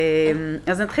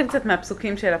אז נתחיל קצת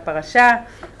מהפסוקים של הפרשה.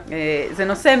 זה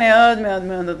נושא מאוד מאוד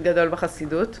מאוד גדול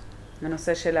בחסידות,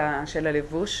 הנושא של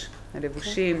הלבוש,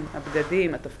 הלבושים,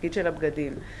 הבגדים, התפקיד של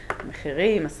הבגדים,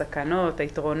 המחירים, הסכנות,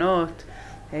 היתרונות.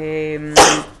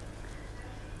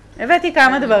 הבאתי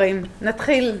כמה דברים,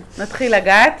 נתחיל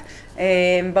לגעת.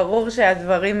 ברור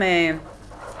שהדברים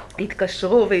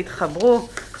התקשרו והתחברו.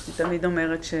 אני תמיד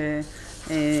אומרת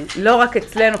שלא רק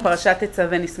אצלנו פרשת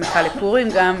תצווה נסמכה לפורים,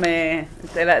 גם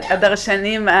אצל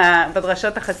הדרשנים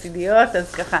בדרשות החסידיות,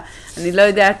 אז ככה, אני לא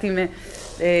יודעת אם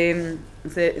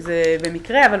זה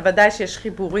במקרה, אבל ודאי שיש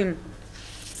חיבורים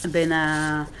בין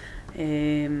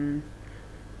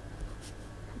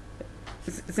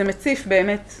זה מציף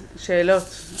באמת שאלות,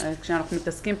 כשאנחנו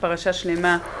מתעסקים פרשה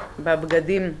שלמה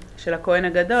בבגדים של הכהן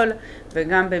הגדול,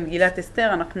 וגם במגילת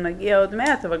אסתר, אנחנו נגיע עוד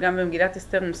מעט, אבל גם במגילת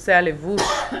אסתר נושא הלבוש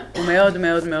הוא מאוד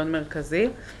מאוד מאוד מרכזי.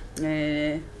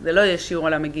 זה לא יהיה שיעור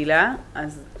על המגילה,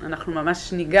 אז אנחנו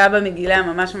ממש ניגע במגילה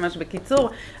ממש בקיצור,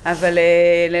 אבל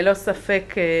ללא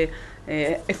ספק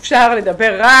אפשר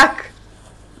לדבר רק,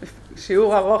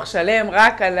 שיעור ארוך שלם,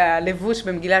 רק על הלבוש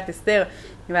במגילת אסתר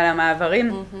ועל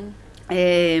המעברים.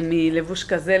 מלבוש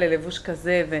כזה ללבוש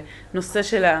כזה, ונושא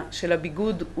של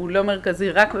הביגוד הוא לא מרכזי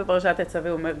רק בפרשת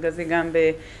תצווה, הוא מרכזי גם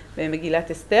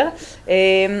במגילת אסתר.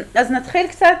 אז נתחיל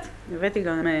קצת, הבאתי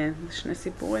גם שני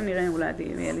סיפורים, נראה אולי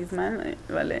יהיה לי זמן,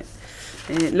 אבל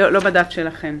לא בדף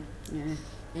שלכם,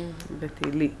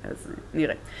 הבאתי לי, אז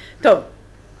נראה. טוב,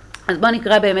 אז בואו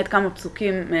נקרא באמת כמה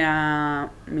פסוקים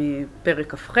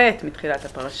מפרק כ"ח, מתחילת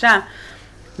הפרשה.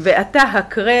 ואתה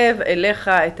הקרב אליך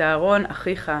את אהרון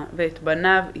אחיך ואת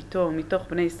בניו איתו מתוך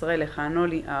בני ישראל לכהנו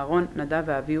לי אהרון נדב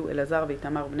ואביהו אלעזר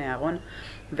ואיתמר בני אהרון,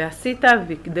 ועשית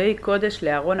בגדי קודש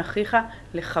לאהרון אחיך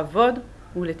לכבוד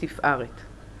ולתפארת.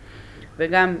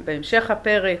 וגם בהמשך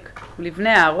הפרק,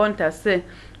 ולבני אהרון תעשה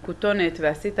כותונת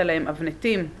ועשית להם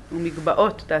אבנתים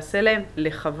ומגבעות תעשה להם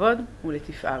לכבוד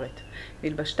ולתפארת.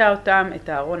 והלבשת אותם את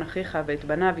אהרון אחיך ואת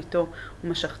בניו איתו,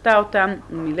 ומשכת אותם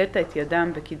ומילאת את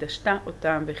ידם וקידשת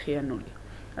אותם וכיהנו לי.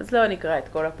 אז לא נקרא את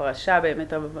כל הפרשה,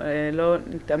 באמת לא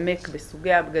נתעמק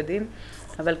בסוגי הבגדים,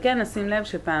 אבל כן נשים לב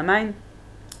שפעמיים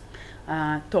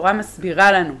התורה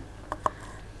מסבירה לנו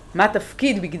מה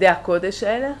תפקיד בגדי הקודש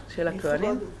האלה של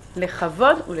הכהנים.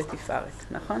 לכבוד ולתפארת,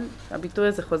 נכון? הביטוי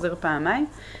הזה חוזר פעמיים,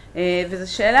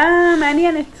 וזו שאלה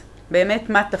מעניינת. באמת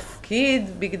מה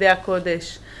תפקיד בגדי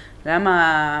הקודש?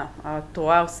 למה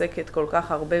התורה עוסקת כל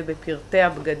כך הרבה בפרטי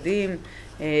הבגדים?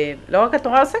 לא רק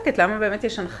התורה עוסקת, למה באמת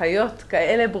יש הנחיות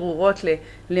כאלה ברורות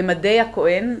למדי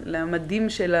הכהן, למדים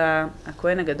של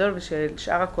הכהן הגדול ושל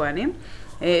שאר הכהנים?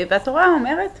 והתורה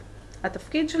אומרת,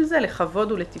 התפקיד של זה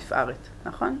לכבוד ולתפארת,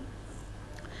 נכון?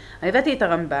 הבאתי את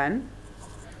הרמב"ן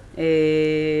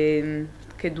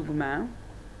כדוגמה,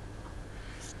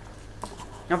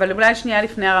 אבל אולי שנייה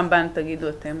לפני הרמב"ן תגידו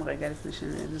אתם רגע לפני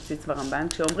שנציץ ברמב"ן,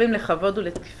 כשאומרים לכבוד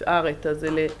ולתפארת, אז זה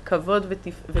לכבוד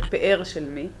ופאר של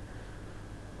מי?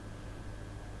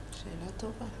 שאלה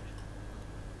טובה.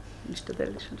 משתדל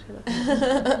לשאול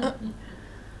שאלה.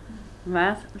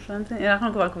 מה?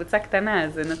 אנחנו כבר קבוצה קטנה,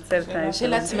 אז נצל את ה...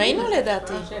 של עצמנו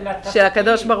לדעתי. של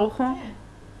הקדוש ברוך הוא?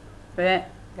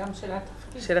 גם של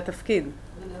התפקיד. של התפקיד.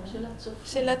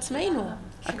 של עצמנו.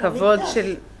 הכבוד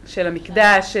של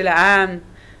המקדש, של העם.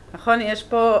 נכון, יש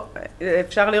פה,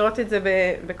 אפשר לראות את זה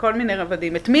בכל מיני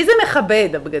רבדים. את מי זה מכבד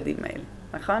הבגדים האלה?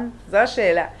 נכון? זו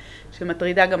השאלה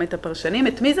שמטרידה גם את הפרשנים.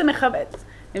 את מי זה מכבד?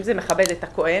 אם זה מכבד את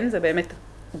הכהן, זה באמת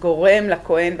גורם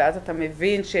לכהן, ואז אתה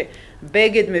מבין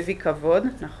שבגד מביא כבוד,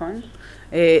 נכון?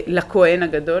 לכהן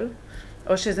הגדול.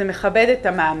 או שזה מכבד את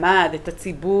המעמד, את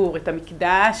הציבור, את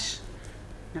המקדש,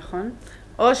 נכון?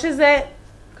 או שזה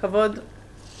כבוד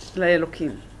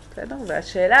לאלוקים. בסדר?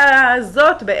 והשאלה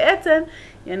הזאת בעצם,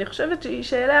 אני חושבת שהיא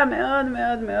שאלה מאוד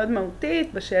מאוד מאוד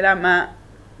מהותית בשאלה מה,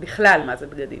 בכלל מה זה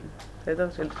בגדים. בסדר?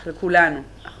 של כולנו,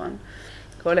 נכון?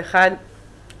 כל אחד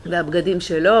והבגדים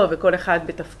שלו, וכל אחד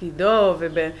בתפקידו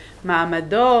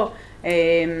ובמעמדו. אבל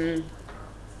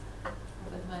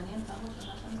מעניין פעם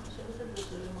ראשונה שאני חושבת את זה,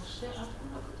 שלמשה אף פעם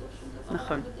לא כתוב שום דבר.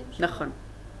 נכון, נכון.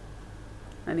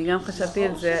 אני גם חשבתי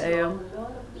על זה היום.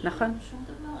 נכון. שום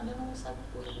דבר, אין לנו מושג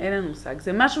בכלל. אין לנו מושג.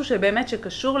 זה משהו שבאמת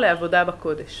שקשור לעבודה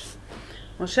בקודש.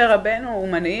 משה רבנו הוא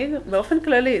מנהיג, באופן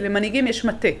כללי, למנהיגים יש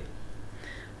מטה,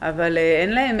 אבל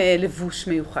אין להם לבוש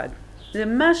מיוחד. זה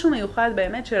משהו מיוחד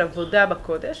באמת של עבודה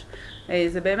בקודש.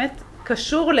 זה באמת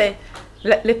קשור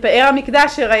לפאר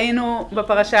המקדש שראינו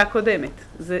בפרשה הקודמת.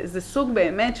 זה סוג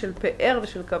באמת של פאר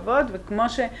ושל כבוד, וכמו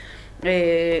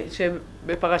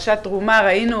שבפרשת תרומה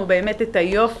ראינו באמת את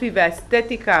היופי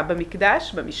והאסתטיקה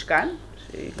במקדש, במשכן,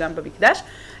 גם במקדש,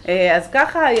 אז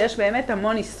ככה יש באמת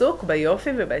המון עיסוק ביופי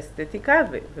ובאסתטיקה,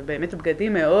 ובאמת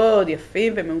בגדים מאוד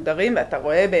יפים ומהודרים, ואתה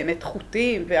רואה באמת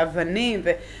חוטים ואבנים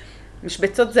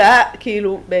ומשבצות זהב,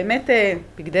 כאילו באמת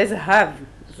בגדי זהב.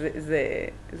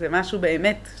 זה משהו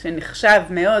באמת שנחשב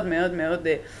מאוד מאוד מאוד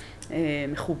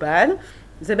מכובד.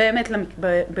 זה באמת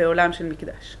בעולם של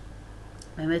מקדש.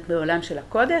 באמת בעולם של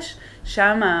הקודש,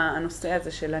 שם הנושא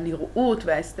הזה של הנראות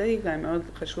והאסתטיקה היא מאוד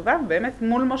חשובה, ובאמת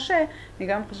מול משה, אני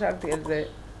גם חשבתי על זה,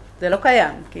 זה לא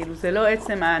קיים, כאילו זה לא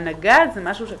עצם ההנהגה, זה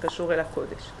משהו שקשור אל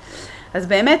הקודש. אז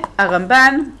באמת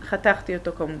הרמב"ן, חתכתי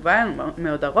אותו כמובן, הוא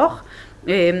מאוד ארוך,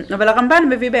 אבל הרמב"ן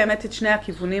מביא באמת את שני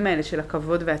הכיוונים האלה של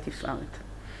הכבוד והתפארת.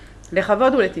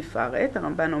 לכבוד ולתפארת,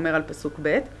 הרמב"ן אומר על פסוק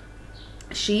ב',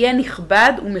 שיהיה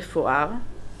נכבד ומפואר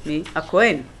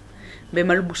מהכהן,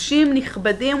 במלבושים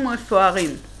נכבדים ומפוארים.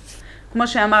 כמו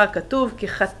שאמר הכתוב, כי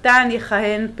חתן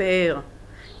יכהן פאר,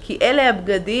 כי אלה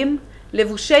הבגדים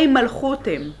לבושי מלכות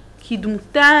הם, כי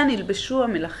דמותן ילבשו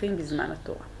המלכים בזמן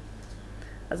התורה.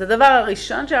 אז הדבר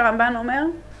הראשון שהרמב"ן אומר,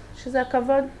 שזה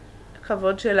הכבוד,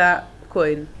 הכבוד של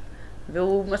הכהן.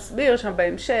 והוא מסביר שם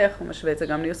בהמשך, הוא משווה את זה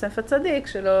גם ליוסף הצדיק,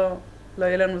 שלא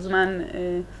יהיה לנו זמן,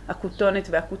 הכותונת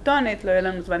והכותונת, לא יהיה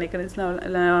לנו זמן להיכנס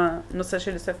לנושא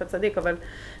של יוסף הצדיק, אבל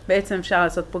בעצם אפשר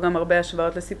לעשות פה גם הרבה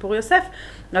השוואות לסיפור יוסף,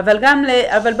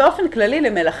 אבל באופן כללי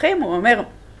למלכים, הוא אומר,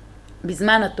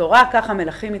 בזמן התורה ככה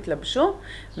מלכים התלבשו,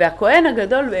 והכהן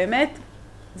הגדול באמת,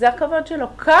 זה הכבוד שלו,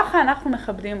 ככה אנחנו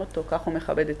מכבדים אותו, ככה הוא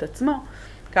מכבד את עצמו,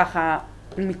 ככה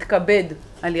הוא מתכבד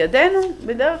על ידינו,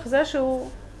 בדרך זה שהוא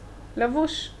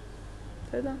לבוש,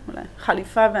 בסדר? אולי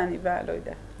חליפה ועניבה, לא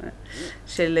יודע.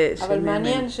 אבל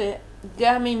מעניין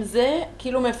שגם עם זה,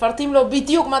 כאילו מפרטים לו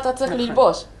בדיוק מה אתה צריך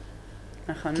ללבוש.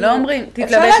 נכון, לא אומרים,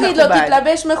 תתלבש מכובד. אפשר להגיד לו,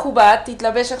 תתלבש מכובד,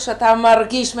 תתלבש איך שאתה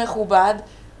מרגיש מכובד.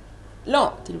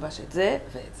 לא, תלבש את זה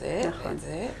ואת זה ואת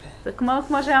זה. זה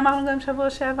כמו שאמרנו גם שבוע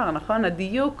שעבר, נכון?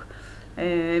 הדיוק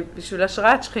בשביל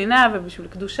השראת שכינה ובשביל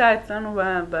קדושה אצלנו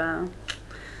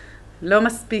לא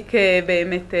מספיק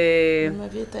באמת... הוא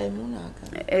מביא את האמונה.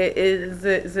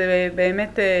 זה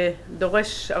באמת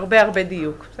דורש הרבה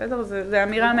דיוק, בסדר? זו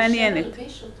אמירה מעניינת.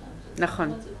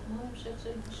 נכון.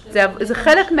 זה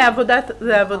חלק מעבודת,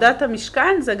 זה עבודת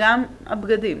המשכן, זה גם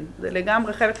הבגדים. זה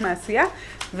לגמרי חלק מהעשייה.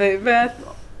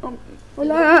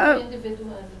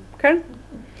 כן.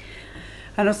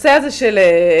 הנושא הזה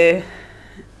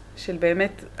של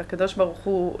באמת הקדוש ברוך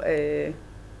הוא,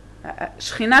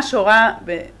 שכינה שורה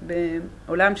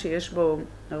בעולם שיש בו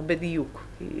הרבה דיוק,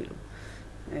 כאילו.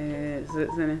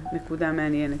 זה נקודה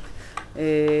מעניינת.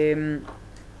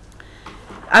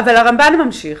 אבל הרמב"ן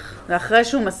ממשיך, ואחרי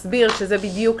שהוא מסביר שזה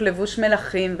בדיוק לבוש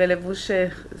מלכים ולבוש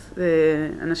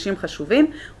אנשים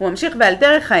חשובים, הוא ממשיך ועל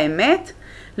דרך האמת,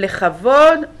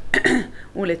 לכבוד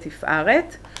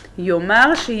ולתפארת,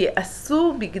 יאמר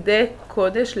שיעשו בגדי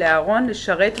קודש לאהרון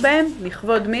לשרת בהם,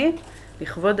 לכבוד מי?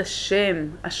 לכבוד השם,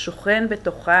 השוכן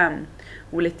בתוכם,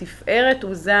 ולתפארת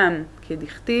עוזם,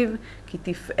 כדכתיב, כי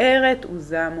תפארת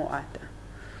עוזם מועטה.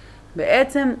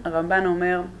 בעצם הרמב"ן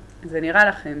אומר, זה נראה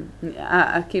לכם,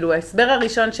 כאילו ההסבר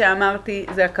הראשון שאמרתי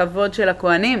זה הכבוד של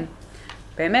הכהנים.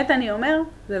 באמת אני אומר,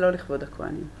 זה לא לכבוד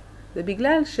הכהנים. זה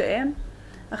בגלל שהם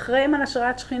אחראים על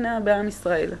השראת שכינה בעם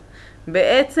ישראל.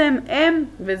 בעצם הם,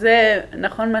 וזה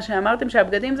נכון מה שאמרתם,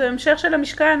 שהבגדים זה המשך של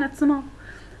המשכן עצמו.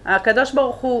 הקדוש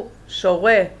ברוך הוא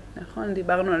שורה, נכון?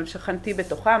 דיברנו על שכנתי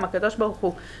בתוכם, הקדוש ברוך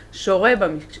הוא שורה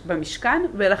במשכן,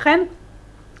 ולכן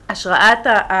השראת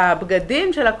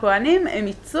הבגדים של הכהנים הם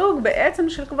ייצוג בעצם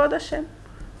של כבוד השם,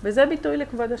 וזה ביטוי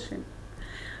לכבוד השם.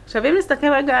 עכשיו אם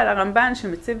נסתכל רגע על הרמב"ן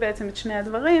שמציב בעצם את שני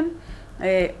הדברים,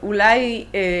 אולי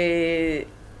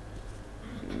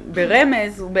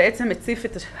ברמז הוא בעצם מציף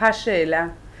את השאלה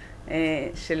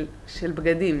של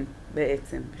בגדים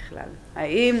בעצם בכלל.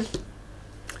 האם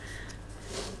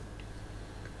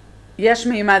יש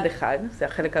מימד אחד, זה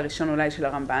החלק הראשון אולי של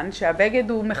הרמב"ן, שהבגד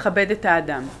הוא מכבד את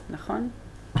האדם, נכון?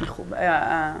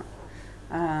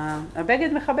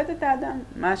 הבגד מכבד את האדם,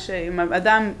 אם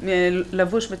האדם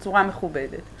לבוש בצורה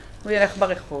מכובדת, הוא ילך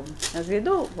ברחוב, אז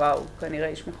ידעו, וואו, כנראה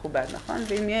איש מכובד, נכון?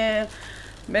 ואם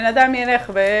בן אדם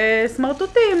ילך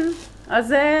בסמרטוטים,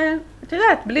 אז את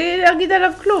יודעת, בלי להגיד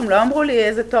עליו כלום, לא אמרו לי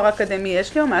איזה תואר אקדמי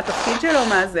יש לי, או מה התפקיד שלו,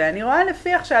 מה זה, אני רואה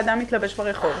לפי איך שהאדם מתלבש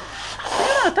ברחוב. אני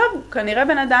אומר, טוב, כנראה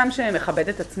בן אדם שמכבד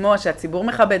את עצמו, שהציבור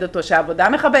מכבד אותו, שהעבודה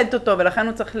מכבדת אותו, ולכן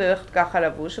הוא צריך ללכת ככה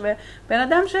לבוש, ובן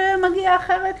אדם שמגיע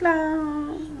אחרת,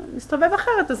 מסתובב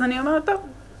אחרת, אז אני אומרת, טוב,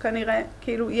 כנראה,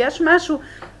 כאילו, יש משהו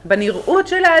בנראות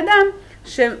של האדם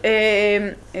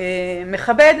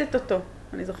שמכבדת אותו.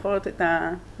 אני זוכרת את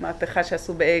המהפכה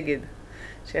שעשו באגד,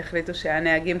 שהחליטו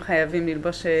שהנהגים חייבים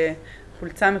ללבוש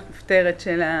חולצה מכופתרת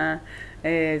של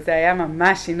זה היה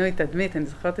ממש שינוי תדמית, אני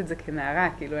זוכרת את זה כנערה,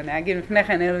 כאילו הנהגים לפני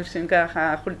כן היו לובשים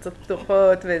ככה חולצות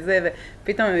פתוחות וזה,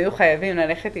 ופתאום הם היו חייבים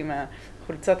ללכת עם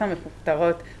החולצות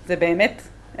המפופטרות. זה באמת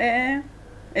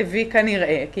הביא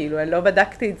כנראה, כאילו אני לא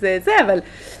בדקתי את זה, אבל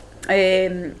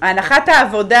הנחת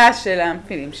העבודה של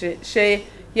המפעילים,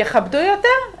 שיכבדו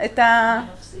יותר את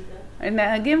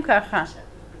הנהגים ככה.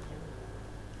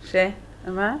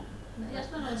 מה? יש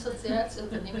לנו אסוציאציות,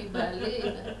 אני מבעלי,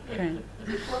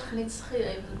 ויכוח נצחי,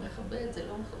 האם זה מכבד, זה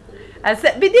לא מכבד. אז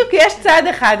בדיוק יש צעד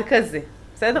אחד כזה,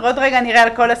 בסדר? עוד רגע נראה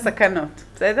על כל הסכנות,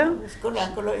 בסדר? אז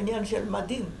כל העניין של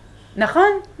מדים.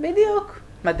 נכון, בדיוק.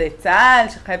 מדי צה"ל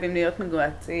שחייבים להיות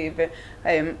מגוהצים,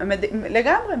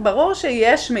 לגמרי, ברור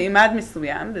שיש מימד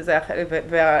מסוים,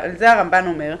 ועל זה הרמב"ן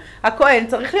אומר, הכהן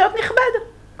צריך להיות נכבד,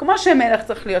 כמו שמלך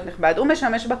צריך להיות נכבד, הוא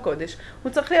משמש בקודש,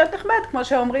 הוא צריך להיות נכבד, כמו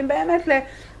שאומרים באמת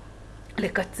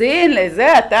לקצין,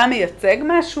 לזה, אתה מייצג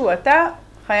משהו, אתה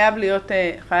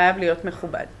חייב להיות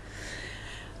מכובד.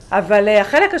 אבל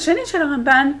החלק השני של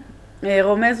הרמב"ן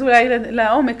רומז אולי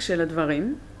לעומק של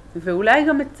הדברים, ואולי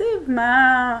גם מציב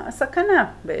מה הסכנה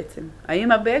בעצם.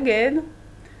 האם הבגד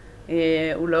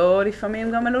הוא לא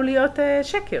לפעמים גם עלול להיות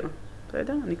שקר,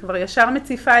 בסדר? אני כבר ישר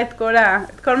מציפה את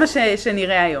כל מה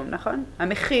שנראה היום, נכון?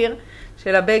 המחיר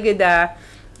של הבגד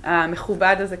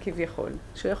המכובד הזה כביכול,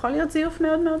 שהוא יכול להיות זיוף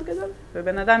מאוד מאוד גדול,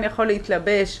 ובן אדם יכול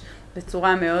להתלבש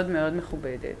בצורה מאוד מאוד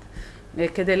מכובדת,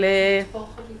 כדי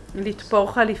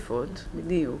לתפור חליפות,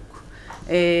 בדיוק.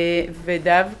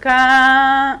 ודווקא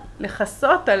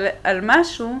לחסות על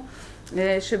משהו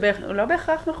שהוא לא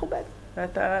בהכרח מכובד.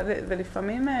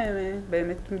 ולפעמים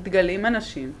באמת מתגלים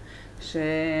אנשים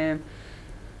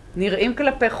שנראים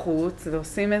כלפי חוץ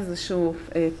ועושים איזשהו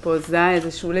פוזה,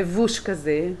 איזשהו לבוש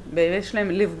כזה, ויש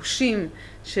להם לבושים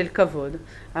של כבוד,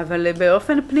 אבל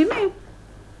באופן פנימי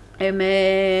הם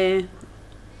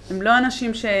לא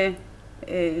אנשים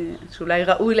שאולי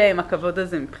ראוי להם הכבוד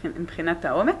הזה מבחינת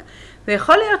העומק,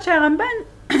 ויכול להיות שהרמב"ן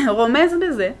רומז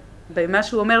בזה, במה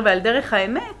שהוא אומר, ועל דרך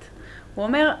האמת, הוא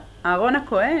אומר, אהרון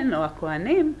הכהן או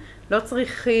הכהנים לא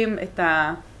צריכים את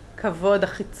הכבוד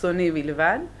החיצוני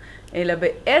בלבד, אלא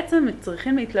בעצם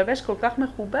צריכים להתלבש כל כך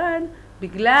מכובד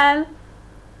בגלל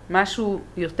משהו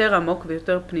יותר עמוק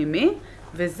ויותר פנימי,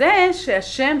 וזה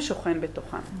שהשם שוכן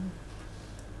בתוכם.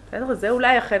 בסדר? זה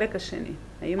אולי החלק השני.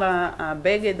 האם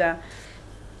הבגד,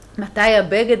 מתי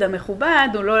הבגד המכובד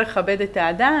הוא לא לכבד את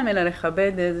האדם, אלא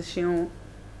לכבד איזשהו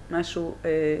משהו,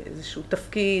 איזשהו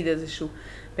תפקיד, איזשהו,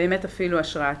 באמת אפילו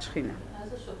השראת שכינה.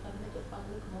 אז השוכן בתוכם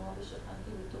זה כמו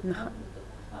ושכנתי בתוכם, נכון.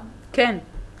 בתוכם. כן,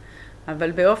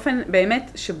 אבל באופן,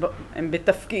 באמת, שהם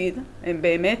בתפקיד, הם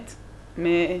באמת,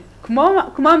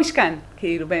 כמו המשכן,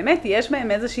 כאילו באמת יש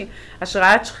בהם איזושהי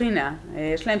השראת שכינה,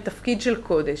 יש להם תפקיד של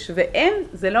קודש, והם,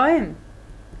 זה לא הם.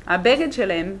 הבגד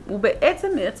שלהם הוא בעצם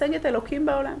מייצג את אלוקים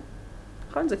בעולם.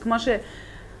 נכון? זה כמו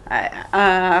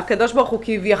שהקדוש ברוך הוא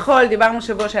כביכול, דיברנו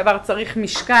שבוע שעבר, צריך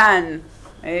משכן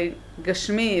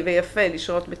גשמי ויפה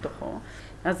לשרות בתוכו.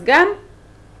 אז גם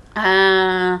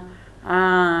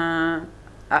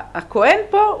הכהן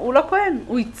פה הוא לא כהן,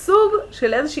 הוא ייצוג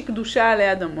של איזושהי קדושה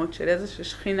עלי אדמות, של איזושהי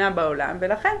שכינה בעולם,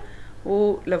 ולכן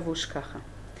הוא לבוש ככה.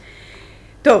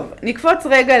 טוב, נקפוץ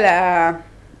רגע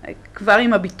כבר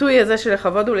עם הביטוי הזה של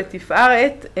לכבוד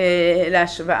ולתפארת,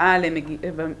 להשוואה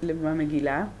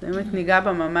במגילה. באמת ניגע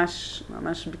בה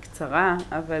ממש בקצרה,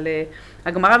 אבל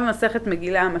הגמרא במסכת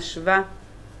מגילה משווה,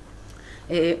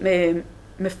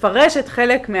 מפרשת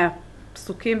חלק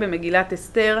מהפסוקים במגילת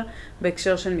אסתר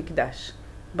בהקשר של מקדש.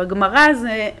 בגמרא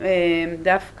זה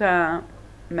דווקא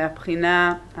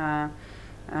מהבחינה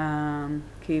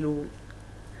כאילו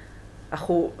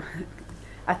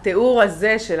התיאור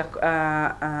הזה של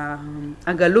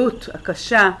הגלות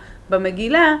הקשה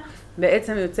במגילה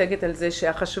בעצם יוצגת על זה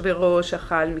שאחשוורוש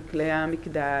אכל מכלי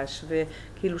המקדש,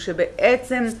 וכאילו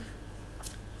שבעצם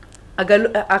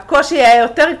הקושי היה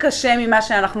יותר קשה ממה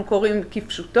שאנחנו קוראים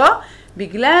כפשוטו,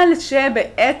 בגלל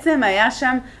שבעצם היה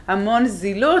שם המון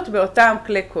זילות באותם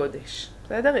כלי קודש.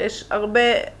 בסדר? יש הרבה,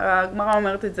 הגמרא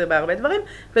אומרת את זה בהרבה דברים,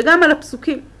 וגם על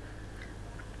הפסוקים.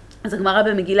 אז הגמרא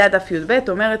במגילה דף י"ב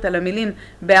אומרת על המילים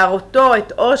בהראותו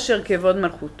את עושר כבוד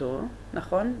מלכותו,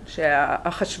 נכון?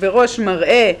 שאחשוורוש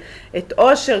מראה את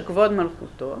עושר כבוד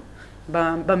מלכותו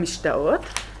במשתאות.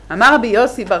 אמר רבי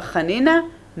יוסי בר חנינא,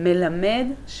 מלמד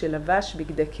שלבש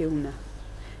בגדי כהונה.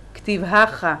 כתיב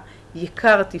הכה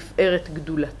יקר תפארת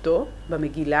גדולתו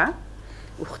במגילה,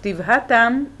 וכתיב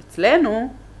התם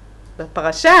אצלנו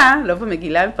בפרשה, לא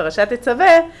במגילה, בפרשת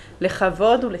תצווה,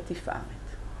 לכבוד ולתפארת.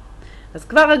 אז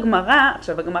כבר הגמרא,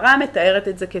 עכשיו הגמרא מתארת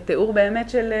את זה כתיאור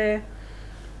באמת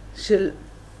של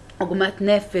עוגמת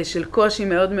נפש של קושי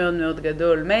מאוד מאוד מאוד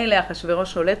גדול. מילא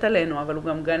אחשוורוש שולט עלינו, אבל הוא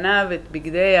גם גנב את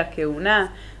בגדי הכהונה,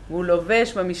 והוא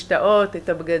לובש במשתאות את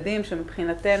הבגדים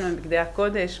שמבחינתנו הם בגדי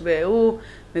הקודש, והוא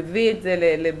מביא את זה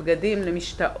לבגדים,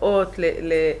 למשתאות,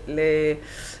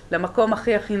 למקום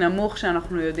הכי הכי נמוך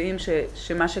שאנחנו יודעים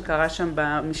שמה שקרה שם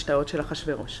במשתאות של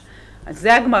אחשוורוש. אז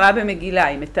זה הגמרא במגילה,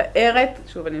 היא מתארת,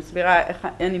 שוב אני מסבירה איך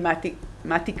אני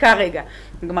מעתיקה רגע,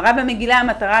 הגמרא במגילה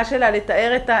המטרה שלה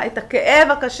לתאר את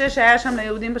הכאב הקשה שהיה שם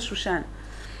ליהודים בשושן.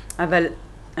 אבל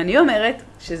אני אומרת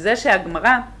שזה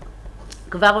שהגמרא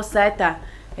כבר עושה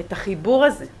את החיבור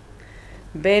הזה,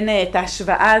 את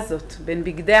ההשוואה הזאת, בין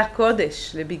בגדי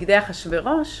הקודש לבגדי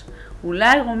אחשוורוש,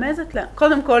 אולי רומזת לה,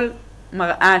 קודם כל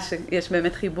מראה שיש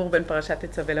באמת חיבור בין פרשת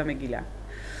תצווה למגילה.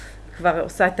 כבר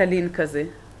עושה את הלינק הזה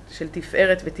של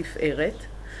תפארת ותפארת,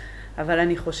 אבל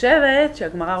אני חושבת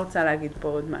שהגמרא רוצה להגיד פה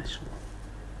עוד משהו.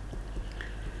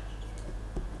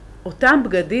 אותם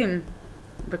בגדים,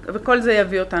 וכל זה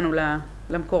יביא אותנו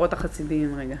למקורות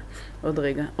החסידיים עוד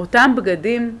רגע, אותם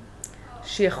בגדים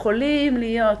שיכולים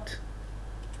להיות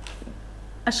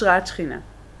השראת שכינה,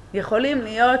 יכולים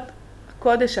להיות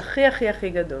הקודש הכי הכי הכי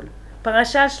גדול.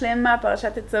 פרשה שלמה,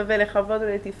 פרשת תצווה לכבוד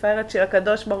ולתפארת של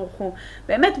הקדוש ברוך הוא.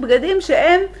 באמת בגדים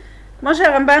שהם, כמו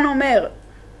שהרמב"ן אומר,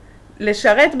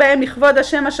 לשרת בהם לכבוד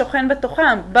השם השוכן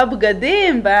בתוכם.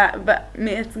 בבגדים,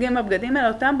 מייצגים הבגדים האלה,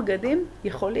 אותם בגדים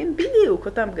יכולים, בדיוק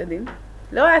אותם בגדים,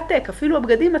 לא העתק, אפילו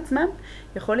הבגדים עצמם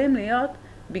יכולים להיות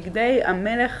בגדי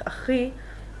המלך הכי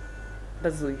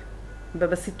בזוי.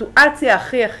 בסיטואציה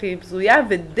הכי הכי בזויה,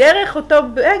 ודרך אותו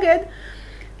בגד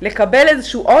לקבל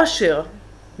איזשהו עושר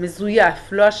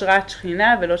מזויף, לא השראת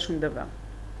שכינה ולא שום דבר.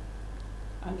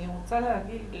 אני רוצה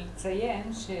לציין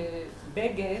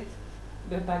שבגד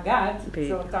ובגד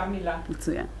זו אותה מילה.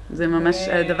 מצוין. זה ממש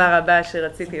הדבר הבא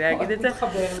שרציתי להגיד את זה.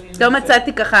 לא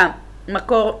מצאתי ככה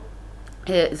מקור,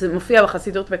 זה מופיע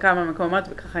בחסידות בכמה מקומות,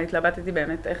 וככה התלבטתי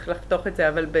באמת איך לחתוך את זה,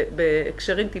 אבל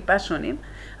בהקשרים טיפה שונים,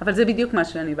 אבל זה בדיוק מה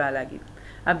שאני באה להגיד.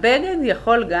 הבגד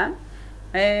יכול גם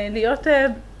להיות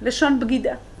לשון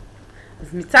בגידה.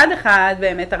 אז מצד אחד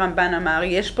באמת הרמב"ן אמר,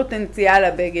 יש פוטנציאל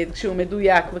לבגד כשהוא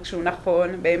מדויק וכשהוא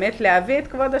נכון, באמת להביא את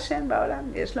כבוד השם בעולם,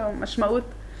 יש לו משמעות.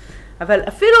 אבל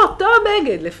אפילו אותו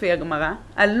בגד לפי הגמרא,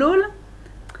 עלול,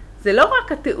 זה לא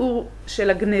רק התיאור של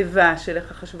הגניבה של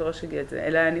איך אחשוורוש הגיע את זה,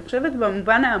 אלא אני חושבת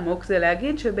במובן העמוק זה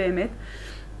להגיד שבאמת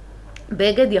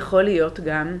בגד יכול להיות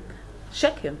גם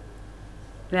שקר.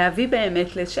 להביא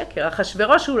באמת לשקר.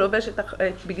 אחשוורוש הוא לובש את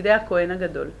בגדי הכהן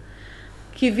הגדול.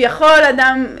 כביכול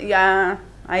אדם,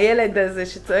 הילד הזה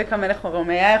שצועק המלך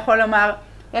הרומי, היה יכול לומר,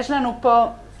 יש לנו פה,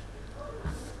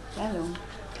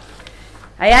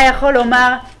 היה יכול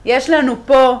לומר, יש לנו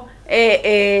פה,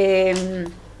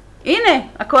 הנה,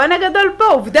 הכהן הגדול פה,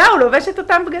 עובדה, הוא לובש את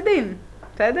אותם בגדים,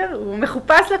 בסדר? הוא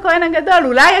מחופש לכהן הגדול,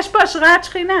 אולי יש פה השראת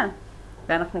שכינה,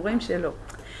 ואנחנו רואים שלא.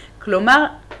 כלומר,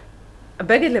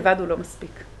 הבגד לבד הוא לא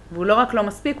מספיק. והוא לא רק לא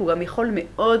מספיק, הוא גם יכול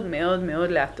מאוד מאוד מאוד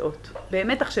להטעות.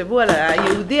 באמת תחשבו על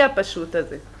היהודי הפשוט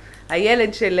הזה.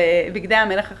 הילד של בגדי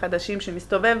המלך החדשים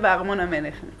שמסתובב בארמון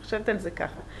המלך. אני חושבת על זה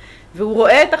ככה. והוא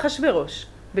רואה את אחשוורוש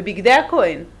בבגדי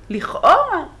הכהן.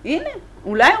 לכאורה, הנה,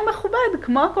 אולי הוא מכובד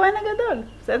כמו הכהן הגדול.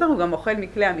 בסדר? הוא גם אוכל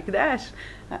מכלי המקדש.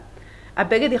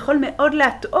 הבגד יכול מאוד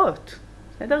להטעות.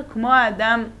 בסדר? כמו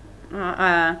האדם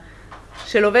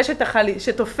שלובש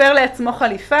שתופר לעצמו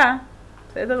חליפה,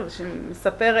 בסדר?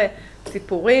 שמספר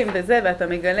סיפורים וזה, ואתה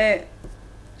מגלה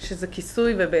שזה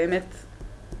כיסוי ובאמת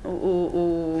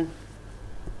הוא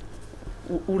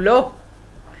לא.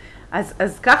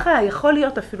 אז ככה יכול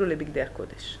להיות אפילו לבגדי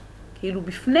הקודש. כאילו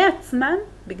בפני עצמם,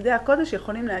 בגדי הקודש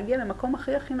יכולים להגיע למקום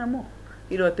הכי הכי נמוך.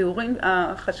 כאילו התיאורים,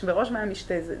 אחשוורוש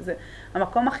והמשתה, זה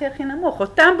המקום הכי הכי נמוך.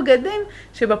 אותם בגדים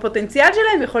שבפוטנציאל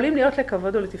שלהם יכולים להיות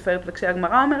לכבוד ולתפארת.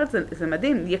 וכשהגמרא אומרת, זה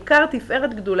מדהים, יקר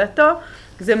תפארת גדולתו,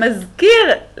 זה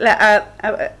מזכיר,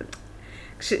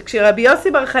 כשרבי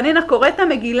יוסי בר חנינא קורא את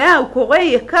המגילה, הוא קורא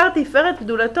יקר תפארת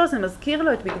גדולתו, זה מזכיר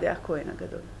לו את בגדי הכהן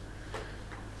הגדול.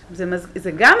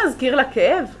 זה גם מזכיר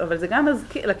לכאב, אבל זה גם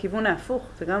מזכיר לכיוון ההפוך,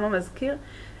 זה גם מזכיר,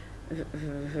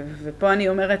 ופה אני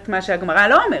אומרת מה שהגמרא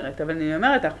לא אומרת, אבל אני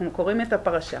אומרת, אנחנו קוראים את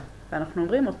הפרשה, ואנחנו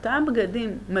אומרים, אותם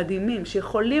בגדים מדהימים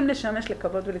שיכולים לשמש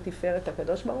לכבוד ולתפארת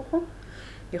הקדוש ברוך הוא,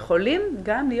 יכולים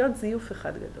גם להיות זיוף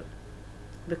אחד גדול.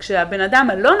 וכשהבן אדם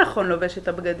הלא נכון לובש את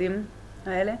הבגדים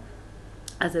האלה,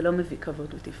 אז זה לא מביא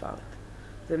כבוד ותפארת,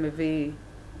 זה מביא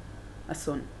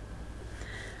אסון.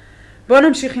 בואו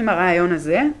נמשיך עם הרעיון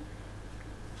הזה.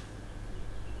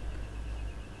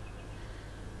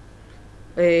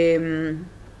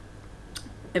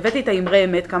 הבאתי את האמרי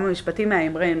אמת, כמה משפטים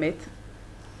מהאמרי אמת,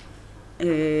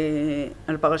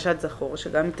 על פרשת זכור,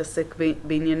 שגם מתעסק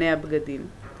בענייני הבגדים.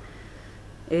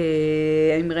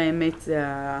 אמרי אמת זה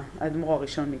האדמו"ר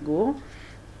הראשון מגור.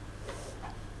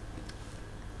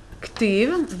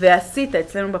 כתיב, ועשית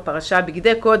אצלנו בפרשה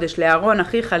בגדי קודש לאהרון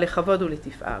אחיך לכבוד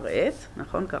ולתפארת,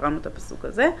 נכון? קראנו את הפסוק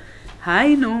הזה.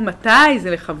 היינו, מתי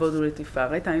זה לכבוד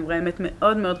ולתפארת? האמרי אמת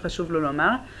מאוד מאוד חשוב לו לומר,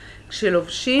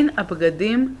 כשלובשין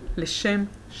הבגדים לשם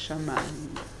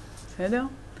שמיים. בסדר?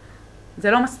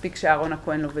 זה לא מספיק שאהרון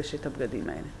הכהן לובש את הבגדים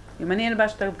האלה. אם אני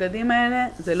אלבש את הבגדים האלה,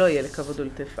 זה לא יהיה לכבוד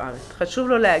ולתפארת. חשוב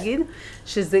לו להגיד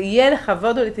שזה יהיה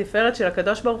לכבוד ולתפארת של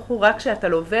הקדוש ברוך הוא רק כשאתה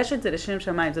לובש את זה לשם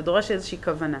שמיים. זה דורש איזושהי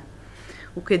כוונה.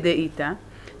 וכדאיתה,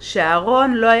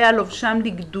 שאהרון לא היה לובשם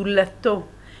לגדולתו,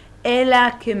 אלא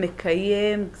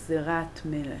כמקיים גזירת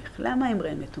מלך. למה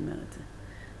אמרי אמת אומר את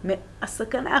זה?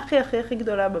 הסכנה הכי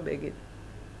גדולה בבגד.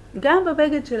 גם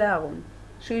בבגד של אהרון,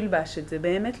 שהוא ילבש את זה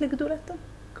באמת לגדולתו.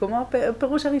 כמו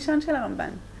הפירוש הראשון של הרמב"ן.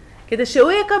 כדי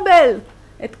שהוא יקבל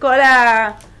את כל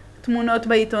התמונות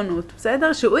בעיתונות,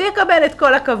 בסדר? שהוא יקבל את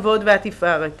כל הכבוד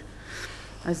והתפארת.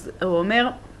 אז הוא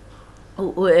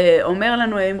אומר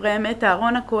לנו אמרי אמת,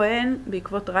 אהרון הכהן,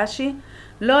 בעקבות רש"י,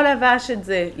 לא לבש את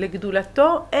זה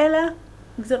לגדולתו, אלא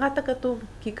גזירת הכתוב,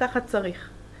 כי ככה צריך.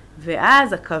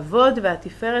 ואז הכבוד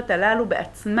והתפארת הללו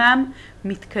בעצמם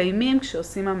מתקיימים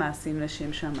כשעושים המעשים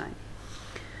לשם שמיים.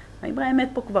 אמרי אמת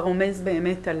פה כבר רומז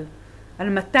באמת על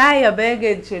מתי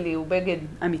הבגד שלי הוא בגד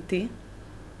אמיתי,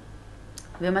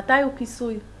 ומתי הוא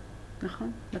כיסוי,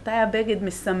 נכון? מתי הבגד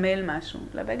מסמל משהו.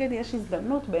 לבגד יש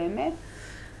הזדמנות באמת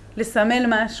לסמל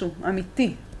משהו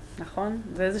אמיתי, נכון?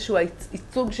 זה איזשהו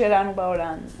ייצוג שלנו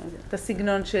בעולם, את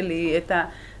הסגנון שלי, את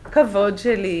הכבוד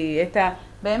שלי,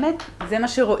 באמת, זה מה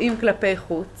שרואים כלפי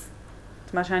חוץ,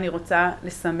 את מה שאני רוצה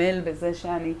לסמל בזה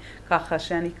שאני ככה,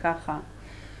 שאני ככה.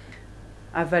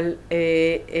 אבל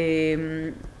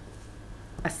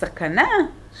הסכנה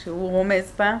שהוא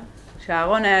רומז פעם,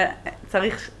 שאהרון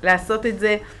צריך לעשות את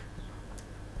זה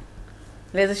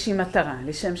לאיזושהי מטרה,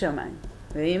 לשם שמיים.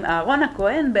 ואם אהרון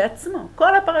הכהן בעצמו,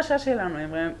 כל הפרשה שלנו,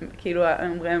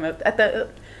 אתה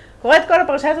קורא את כל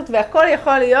הפרשה הזאת והכל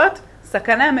יכול להיות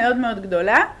סכנה מאוד מאוד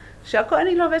גדולה, שהכהן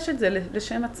לובש את זה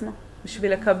לשם עצמו.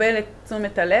 בשביל לקבל את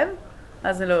תשומת הלב,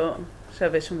 אז זה לא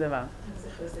שווה שום דבר.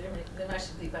 זה מה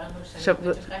שדיברנו, שאני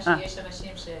בטוחה שיש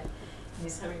אנשים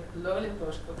שנזהרים לא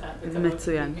לבוש כל כך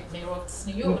מצוין. מרוב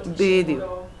צניעות.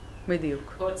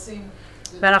 בדיוק. רוצים...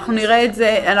 ואנחנו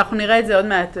נראה את זה עוד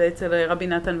מעט אצל רבי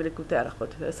נתן וליקוטי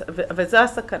ההלכות, וזו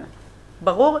הסכנה.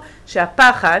 ברור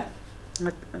שהפחד,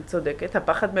 את צודקת,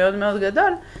 הפחד מאוד מאוד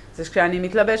גדול, זה כשאני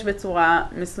מתלבש בצורה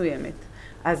מסוימת.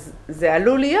 אז זה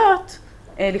עלול להיות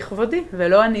לכבודי,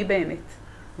 ולא אני באמת.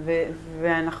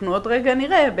 ואנחנו עוד רגע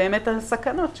נראה באמת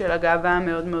הסכנות של הגאווה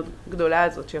המאוד מאוד גדולה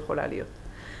הזאת שיכולה להיות.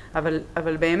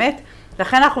 אבל באמת,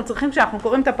 לכן אנחנו צריכים, כשאנחנו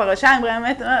קוראים את הפרשה, הם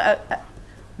באמת,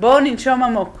 בואו ננשום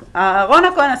עמוק. אהרון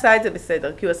הכהן עשה את זה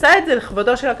בסדר, כי הוא עשה את זה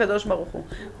לכבודו של הקדוש ברוך הוא.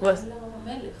 הוא קורא לו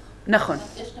המלך. נכון.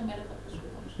 יש את המלך הפשוט.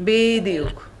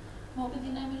 בדיוק. כמו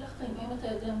בדיני מלכים, אם אתה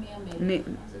יודע מי המלך.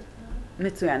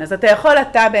 מצוין. אז אתה יכול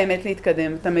אתה באמת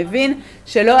להתקדם. אתה מבין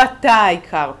שלא אתה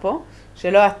העיקר פה,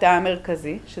 שלא אתה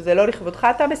המרכזי, שזה לא לכבודך,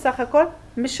 אתה בסך הכל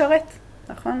משרת.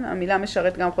 נכון? המילה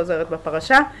משרת גם חוזרת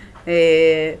בפרשה,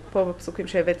 פה בפסוקים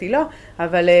שהבאתי לא,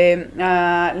 אבל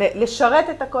לשרת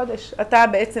את הקודש, אתה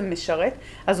בעצם משרת.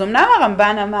 אז אמנם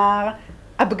הרמב"ן אמר,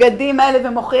 הבגדים האלה,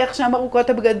 ומוכיח שם ארוכות,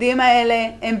 הבגדים האלה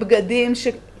הם בגדים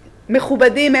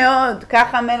שמכובדים מאוד,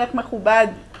 ככה מלך מכובד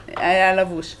היה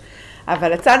לבוש.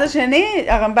 אבל הצד השני,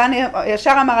 הרמב"ן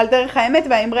ישר אמר על דרך האמת,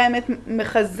 והאמרי האמת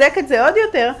מחזק את זה עוד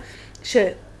יותר,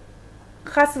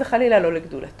 שחס וחלילה לא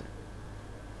לגדולתו.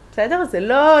 בסדר? זה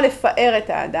לא לפאר את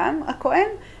האדם, הכהן,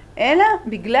 אלא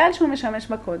בגלל שהוא משמש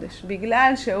בקודש,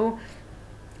 בגלל שהוא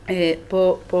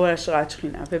פה השראת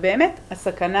שכינה. ובאמת,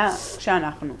 הסכנה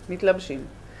כשאנחנו מתלבשים,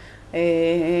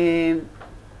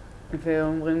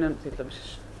 ואומרים לנו, אתה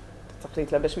צריך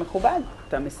להתלבש מכובד,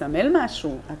 אתה מסמל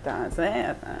משהו,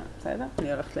 בסדר?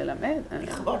 אני הולכת ללמד.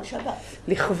 לכבוד שבת.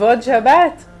 לכבוד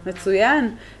שבת,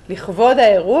 מצוין. לכבוד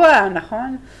האירוע,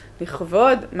 נכון?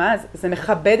 לכבוד, מה, זה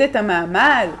מכבד את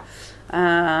המעמד,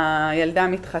 הילדה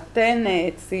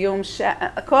מתחתנת, סיום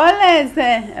הכל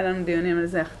זה, היה לנו דיונים על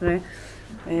זה אחרי,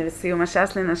 סיום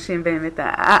הש"ס לנשים באמת,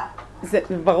 זה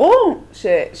ברור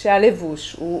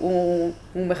שהלבוש הוא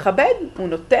מכבד, הוא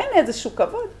נותן איזשהו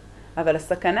כבוד, אבל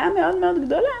הסכנה מאוד מאוד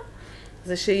גדולה,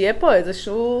 זה שיהיה פה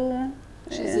איזשהו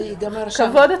שזה ייגמר שם.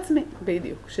 כבוד עצמי,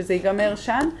 בדיוק, שזה ייגמר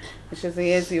שם, ושזה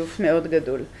יהיה זיוף מאוד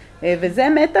גדול. וזה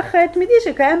מתח תמידי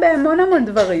שקיים בהמון המון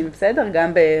דברים, בסדר?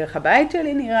 גם באיך הבית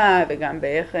שלי נראה, וגם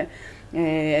באיך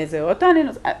איזה אוטו אני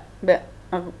נוסע,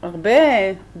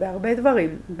 בהרבה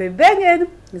דברים. בבגד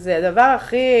זה הדבר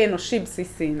הכי אנושי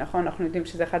בסיסי, נכון? אנחנו יודעים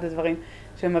שזה אחד הדברים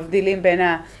שמבדילים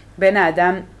בין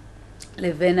האדם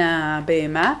לבין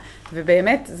הבהמה,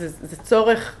 ובאמת זה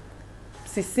צורך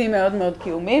בסיסי מאוד מאוד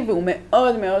קיומי, והוא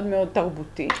מאוד מאוד מאוד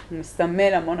תרבותי, הוא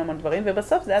מסמל המון דברים,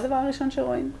 ובסוף זה הדבר הראשון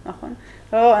שרואים, נכון?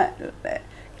 לא,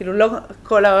 כאילו לא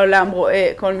כל העולם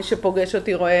רואה, כל מי שפוגש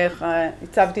אותי רואה איך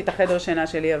הצבתי את החדר שינה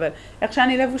שלי, אבל איך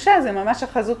שאני לבושה זה ממש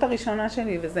החזות הראשונה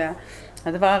שלי, וזה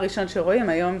הדבר הראשון שרואים.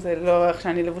 היום זה לא איך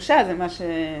שאני לבושה, זה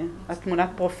התמונת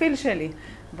פרופיל שלי,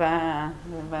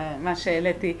 ומה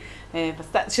שהעליתי,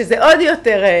 שזה עוד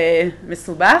יותר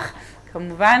מסובך,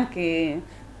 כמובן,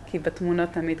 כי בתמונות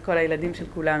תמיד כל הילדים של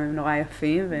כולם הם נורא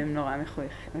יפים, והם נורא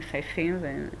מחייכים,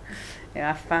 והם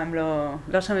אף פעם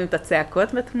לא שומעים את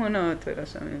הצעקות בתמונות, ולא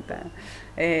שומעים את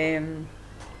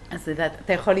אז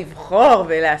אתה יכול לבחור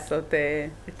ולעשות,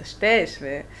 לטשטש,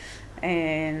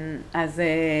 אז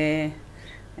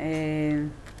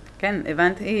כן,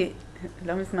 הבנתי,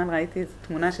 לא מזמן ראיתי איזו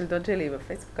תמונה של דוד שלי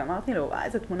בפייסבוק, אמרתי לו, וואי,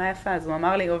 איזו תמונה יפה, אז הוא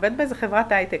אמר לי, הוא עובד באיזה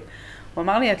חברת הייטק, הוא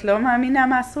אמר לי, את לא מאמינה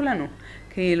מה עשו לנו,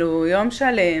 כאילו יום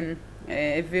שלם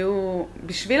הביאו,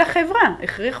 בשביל החברה,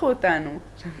 הכריחו אותנו,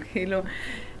 כאילו,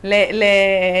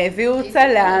 הביאו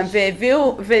צלם,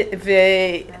 והביאו,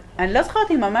 ואני לא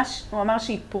זוכרת אם ממש, הוא אמר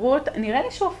שיפרו אותם, נראה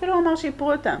לי שהוא אפילו אמר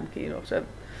שיפרו אותם, כאילו, עכשיו,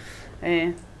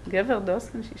 גבר דוס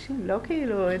בן 60, לא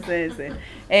כאילו איזה,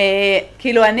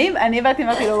 כאילו אני באתי,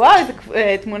 אמרתי לו, וואו, איזה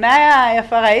תמונה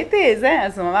יפה ראיתי,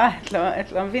 אז הוא אמר,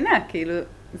 את לא מבינה, כאילו,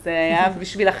 זה היה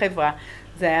בשביל החברה.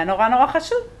 זה היה נורא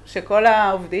חשוב, שכל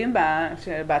העובדים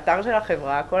באתר של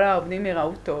החברה, כל העובדים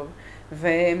יראו טוב,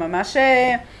 וממש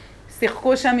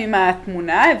שיחקו שם עם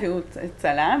התמונה, הביאו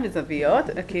צלם וזוויות,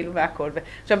 כאילו והכל.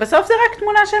 עכשיו בסוף זה רק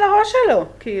תמונה של הראש שלו,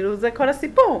 כאילו זה כל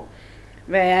הסיפור.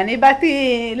 ואני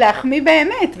באתי להחמיא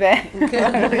באמת.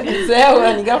 זהו,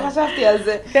 אני גם חשבתי על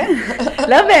זה. כן.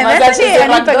 לא, באמת, מזל שזה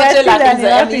רק דוד שלך, אם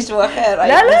זה היה מישהו אחר.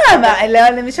 לא,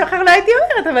 למישהו אחר לא הייתי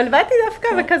אומרת, אבל באתי דווקא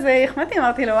וכזה, החמאתי,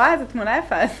 אמרתי לו, וואי, זו תמונה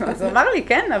יפה. אז הוא אמר לי,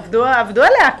 כן, עבדו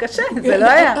עליה קשה, זה לא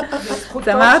היה.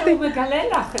 זכותו שהוא מגלה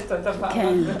לך את הדבר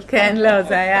הזה. כן, לא,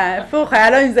 זה היה הפוך, היה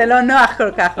לו אם זה לא נוח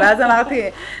כל כך. ואז אמרתי,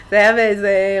 זה היה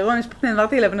באיזה אירוע משפחתי,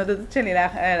 אמרתי לבנות דודות שלי,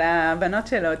 לבנות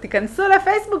שלו, תיכנסו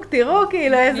לפייסבוק, תראו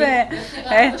כאילו איזה,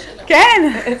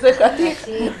 כן, איזה חתיך.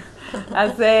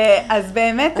 אז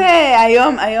באמת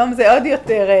היום זה עוד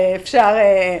יותר אפשר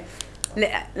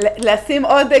לשים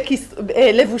עוד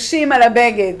לבושים על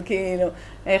הבגד, כאילו,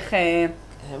 איך...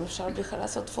 אפשר בכלל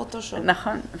לעשות פוטושופ.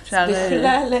 נכון, אפשר...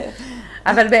 בכלל...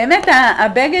 אבל באמת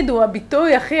הבגד הוא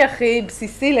הביטוי הכי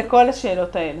בסיסי לכל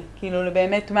השאלות האלה. כאילו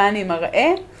באמת מה אני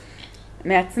מראה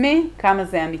מעצמי, כמה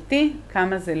זה אמיתי,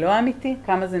 כמה זה לא אמיתי,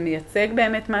 כמה זה מייצג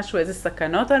באמת משהו, איזה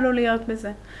סכנות עלו להיות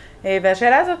בזה.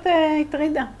 והשאלה הזאת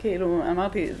התרידה, כאילו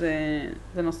אמרתי,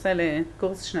 זה נושא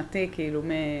לקורס שנתי, כאילו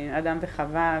מאדם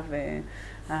וחווה,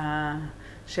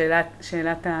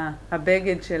 שאלת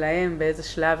הבגד שלהם, באיזה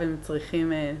שלב הם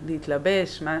צריכים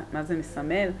להתלבש, מה זה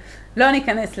מסמל. לא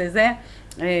ניכנס לזה,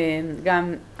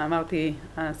 גם אמרתי,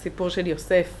 הסיפור של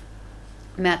יוסף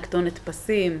מהכתונת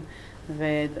פסים,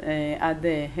 ועד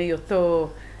היותו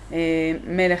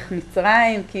מלך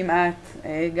מצרים כמעט,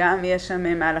 גם יש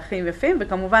שם מהלכים יפים,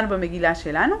 וכמובן במגילה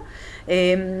שלנו.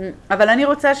 אבל אני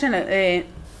רוצה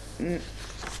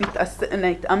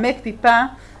שנתעמק טיפה,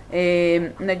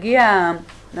 נגיע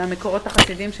למקורות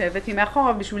החסידים שהבאתי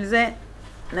מאחורה, בשביל זה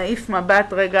נעיף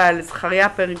מבט רגע על זכריה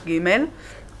פרק ג',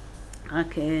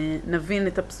 רק נבין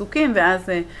את הפסוקים ואז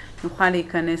נוכל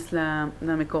להיכנס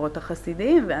למקורות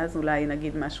החסידיים, ואז אולי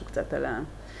נגיד משהו קצת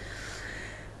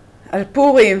על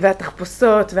פורים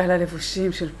והתחפושות ועל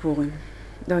הלבושים של פורים.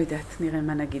 לא יודעת, נראה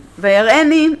מה נגיד.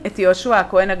 ויראני את יהושע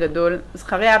הכהן הגדול,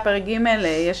 זכריה פרק ג'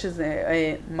 יש איזה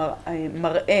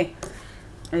מראה,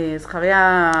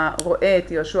 זכריה רואה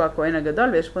את יהושע הכהן הגדול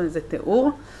ויש פה איזה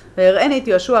תיאור. ויראני את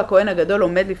יהושע הכהן הגדול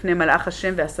עומד לפני מלאך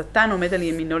השם והשטן עומד על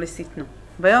ימינו לשטנו.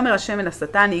 ויאמר השם אל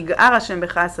השטן, יגער השם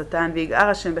בך השטן ויגער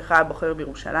השם בך הבוחר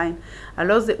בירושלים,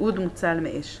 הלא זה אוד מוצל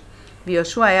מאש.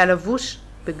 ויהושע היה לבוש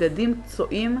בגדים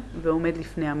צועים ועומד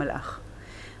לפני המלאך.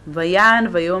 ויען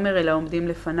ויאמר אל העומדים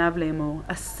לפניו לאמור,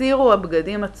 הסירו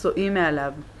הבגדים הצועים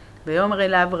מעליו. ויאמר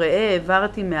אליו, ראה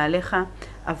העברתי מעליך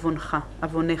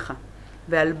עוונך,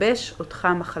 ואלבש אותך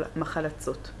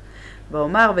מחלצות.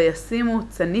 ואומר, וישימו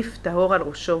צניף טהור על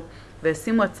ראשו,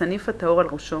 וישימו הצניף הטהור על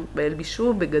ראשו,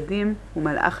 וילבישו בגדים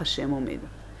ומלאך השם עומד.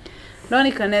 לא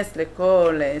ניכנס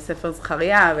לכל ספר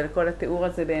זכריה ולכל התיאור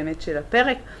הזה באמת של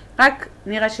הפרק, רק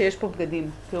נראה שיש פה בגדים,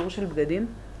 תיאור של בגדים,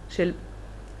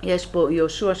 יש פה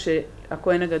יהושע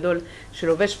הכהן הגדול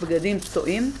שלובש בגדים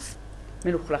צועים,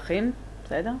 מלוכלכים,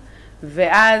 בסדר?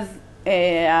 ואז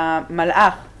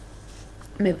המלאך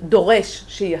דורש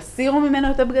שיסירו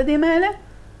ממנו את הבגדים האלה,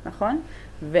 נכון?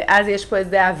 ואז יש פה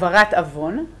איזה העברת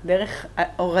אבון, דרך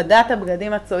הורדת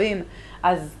הבגדים הצועים,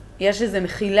 אז יש איזו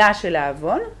מחילה של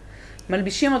האבון,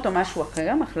 מלבישים אותו משהו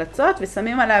אחר, מחלצות,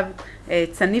 ושמים עליו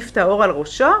צניף טהור על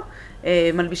ראשו,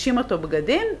 מלבישים אותו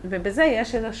בגדים, ובזה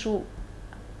יש איזשהו,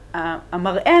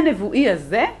 המראה הנבואי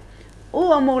הזה,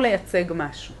 הוא אמור לייצג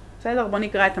משהו. בסדר? בוא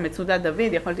נקרא את המצודת דוד,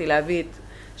 יכולתי להביא את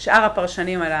שאר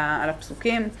הפרשנים על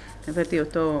הפסוקים, הבאתי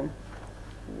אותו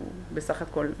בסך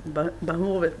הכל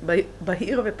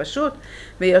בהיר ופשוט,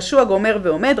 ויהושע גומר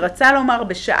ועומד, רצה לומר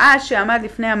בשעה שעמד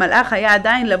לפני המלאך היה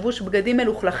עדיין לבוש בגדים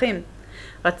מלוכלכים.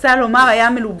 רצה לומר היה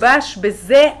מלובש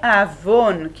בזה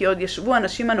האבון, כי עוד ישבו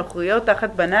אנשים הנוכריות תחת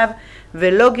בניו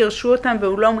ולא גירשו אותם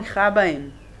והוא לא מיכה בהם.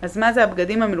 אז מה זה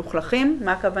הבגדים המלוכלכים?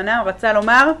 מה הכוונה? הוא רצה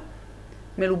לומר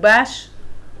מלובש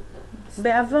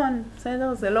באבון,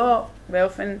 בסדר? זה לא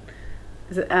באופן...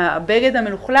 הבגד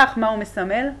המלוכלך, מה הוא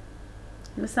מסמל?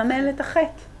 הוא מסמל את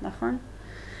החטא, נכון?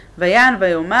 ויען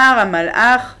ויאמר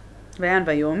המלאך, ויען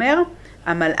ויאמר,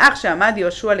 המלאך שעמד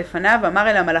יהושע לפניו, אמר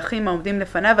אל המלאכים העומדים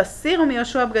לפניו, הסירו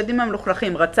מיהושע הבגדים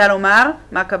המלוכלכים. רצה לומר,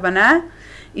 מה הכוונה?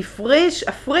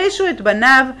 הפרישו את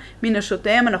בניו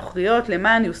מנשותיהם הנוכריות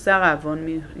למען יוסר האבון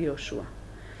מיהושע.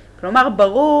 כלומר,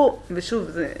 ברור, ושוב,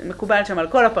 זה מקובל שם על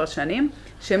כל הפרשנים,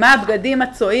 שמה הבגדים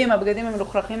הצועים, הבגדים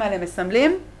המלוכלכים האלה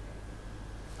מסמלים?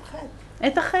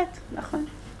 את החטא, נכון.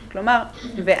 כלומר,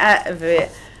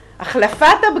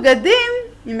 והחלפת הבגדים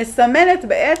היא מסמלת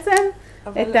בעצם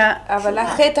את ה... אבל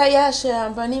החטא היה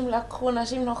שהבנים לקחו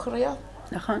נשים נוכריות.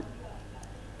 נכון.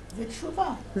 זה תשובה.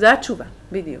 זו התשובה,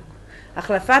 בדיוק.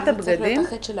 החלפת הבגדים... זה צריך להיות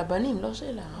החטא של הבנים, לא של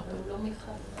האבא. הוא לא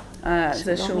מיכה.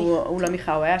 זה שהוא לא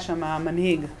מיכה, הוא היה שם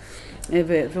המנהיג,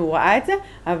 והוא ראה את זה,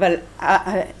 אבל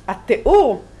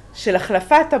התיאור של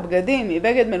החלפת הבגדים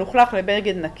מבגד מלוכלך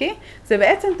לבגד נקי, זה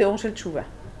בעצם תיאור של תשובה.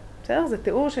 בסדר? זה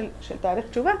תיאור של תהליך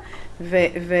תשובה,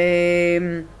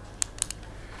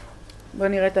 בואו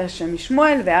נראה את השם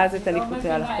משמואל, ואז את הליקוטי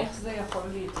לא הלכות. מבינה איך זה יכול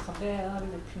להתחבר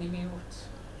לפנימיות.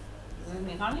 זה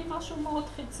נראה לי משהו מאוד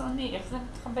חיצוני, איך זה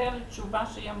מתחבר לתשובה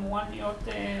שהיא אמורה להיות...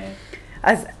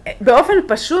 אז באופן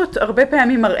פשוט, הרבה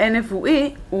פעמים מראה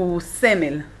נבואי הוא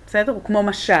סמל, בסדר? הוא כמו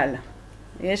משל.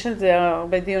 יש על זה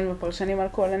הרבה דיון בפרשנים על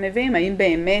כל הנביאים, האם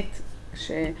באמת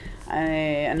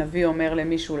שהנביא אומר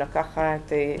למישהו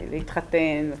לקחת,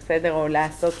 להתחתן, בסדר? או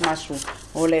לעשות משהו,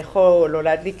 או לאכול, או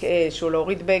להדליק אש, או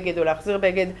להוריד בגד, או להחזיר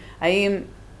בגד, האם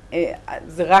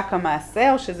זה רק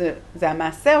המעשה, או שזה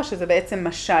המעשה, או שזה בעצם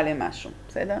משל למשהו,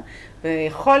 בסדר?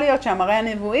 ויכול להיות שהמראה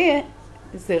הנבואי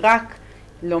זה רק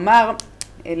לומר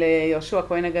ליהושע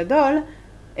הכהן הגדול,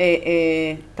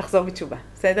 תחזור בתשובה,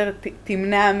 בסדר?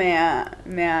 תמנע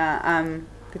מהעם,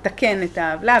 תתקן את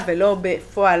העוולה ולא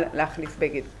בפועל להחליף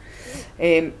בגד.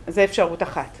 זה אפשרות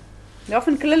אחת.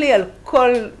 באופן כללי על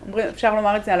כל, אפשר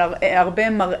לומר את זה על הרבה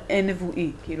מראה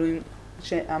נבואי, כאילו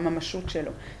הממשות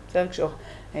שלו. בסדר?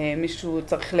 כשמישהו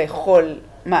צריך לאכול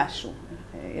משהו.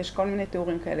 יש כל מיני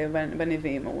תיאורים כאלה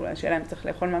בנביאים, או השאלה אם צריך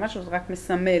לאכול משהו, זה רק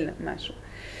מסמל משהו.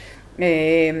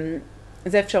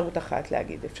 זה אפשרות אחת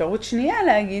להגיד. אפשרות שנייה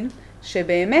להגיד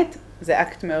שבאמת זה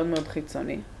אקט מאוד מאוד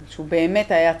חיצוני, שהוא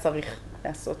באמת היה צריך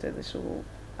לעשות איזשהו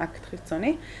אקט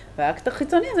חיצוני, והאקט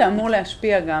החיצוני זה אמור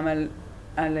להשפיע גם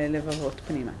על לבבות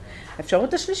פנימה.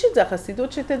 האפשרות השלישית זה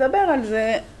החסידות שתדבר על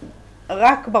זה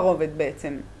רק ברובד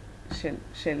בעצם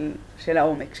של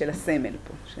העומק, של הסמל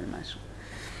פה, של משהו.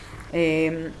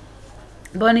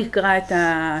 בואו נקרא את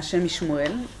השם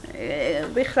משמואל,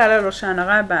 בכלל על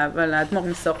הושענא רבה, אבל האדמו"ר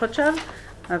מסוך עכשיו,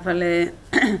 אבל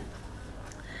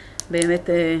באמת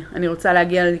אני רוצה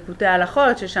להגיע לליקוטי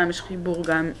ההלכות, ששם יש חיבור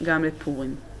גם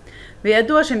לפורים.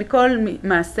 וידוע שמכל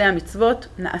מעשה המצוות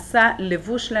נעשה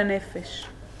לבוש לנפש,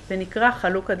 זה נקרא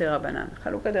חלוקא דרבנן.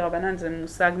 חלוקא דרבנן זה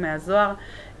מושג מהזוהר,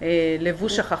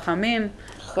 לבוש החכמים.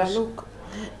 חלוק.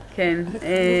 כן.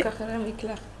 חלוק אחרי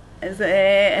המקלח.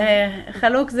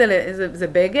 חלוק זה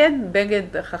בגד,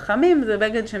 בגד החכמים זה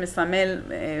בגד שמסמל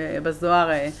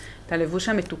בזוהר את הלבוש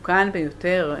המתוקן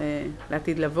ביותר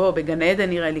לעתיד לבוא, בגן עדן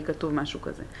נראה לי כתוב משהו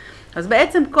כזה. אז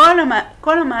בעצם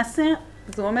כל המעשה,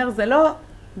 זה אומר, זה לא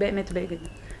באמת בגד,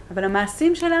 אבל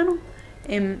המעשים שלנו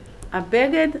הם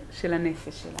הבגד של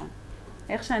הנפש שלנו.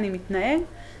 איך שאני מתנהג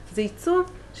זה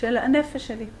עיצוב של הנפש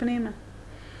שלי פנימה.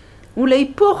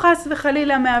 ולהיפוך חס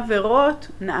וחלילה מעבירות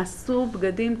נעשו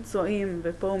בגדים צועים,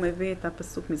 ופה הוא מביא את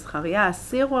הפסוק מזכריה,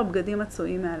 הסירו הבגדים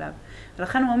הצועים מעליו.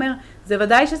 ולכן הוא אומר, זה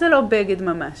ודאי שזה לא בגד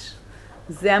ממש,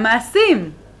 זה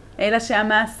המעשים, אלא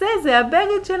שהמעשה זה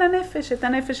הבגד של הנפש, את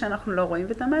הנפש שאנחנו לא רואים,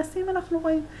 ואת המעשים אנחנו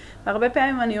רואים. והרבה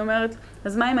פעמים אני אומרת,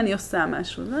 אז מה אם אני עושה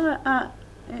משהו?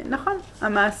 נכון,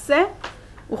 המעשה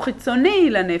הוא חיצוני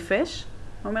לנפש,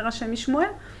 אומר השם משמואל,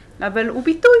 אבל הוא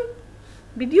ביטוי.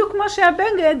 בדיוק כמו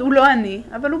שהבגד הוא לא אני,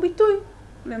 אבל הוא ביטוי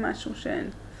למשהו שאין.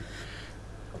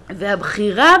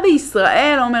 והבחירה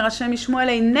בישראל, אומר השם משמואל,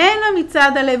 איננה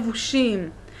מצד הלבושים,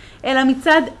 אלא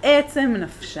מצד עצם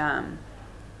נפשם.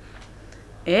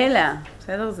 אלא,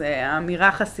 בסדר, זו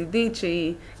האמירה חסידית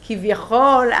שהיא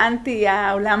כביכול אנטי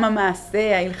העולם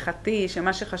המעשה ההלכתי,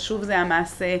 שמה שחשוב זה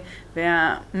המעשה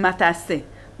ומה תעשה.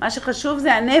 מה שחשוב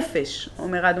זה הנפש,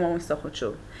 אומר האדמו"ר מסוכות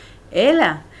שוב. אלא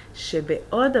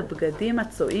שבעוד הבגדים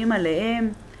הצועים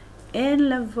עליהם, אין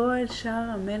לבוא אל שער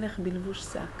המלך בלבוש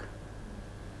שק.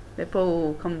 ופה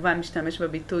הוא כמובן משתמש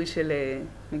בביטוי של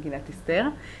מגילת אסתר,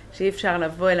 שאי אפשר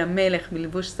לבוא אל המלך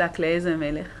בלבוש שק. לאיזה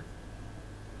מלך?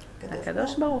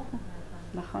 הקדוש ברוך הוא.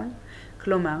 נכון?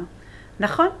 כלומר,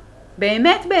 נכון,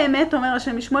 באמת באמת אומר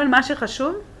השם משמואל, מה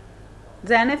שחשוב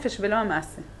זה הנפש ולא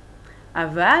המעשה.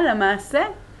 אבל המעשה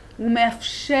הוא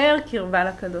מאפשר קרבה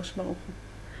לקדוש ברוך הוא.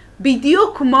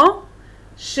 בדיוק כמו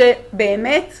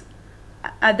שבאמת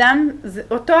אדם,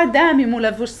 אותו אדם אם הוא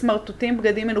לבוש סמרטוטים,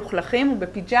 בגדים מלוכלכים, הוא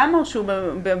בפיג'מה או שהוא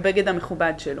בבגד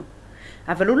המכובד שלו.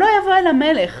 אבל הוא לא יבוא אל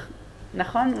המלך,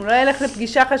 נכון? הוא לא ילך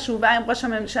לפגישה חשובה עם ראש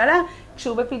הממשלה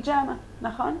כשהוא בפיג'מה,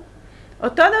 נכון?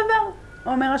 אותו דבר,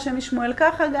 אומר השם משמואל,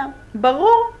 ככה גם.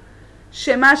 ברור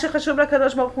שמה שחשוב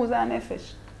לקדוש ברוך הוא זה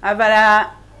הנפש. אבל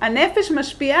הנפש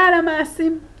משפיעה על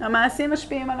המעשים. המעשים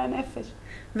משפיעים על הנפש.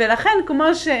 ולכן כמו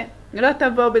שלא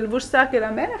תבוא בלבוש שק אל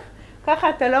המלך, ככה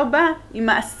אתה לא בא עם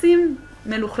מעשים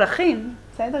מלוכלכים,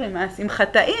 בסדר? עם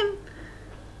חטאים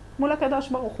מול הקדוש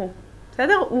ברוך הוא.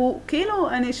 בסדר? הוא כאילו,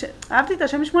 אהבתי את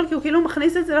השם משמואל כי הוא כאילו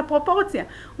מכניס את זה לפרופורציה. הוא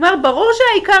אומר, ברור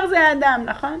שהעיקר זה האדם,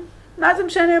 נכון? מה זה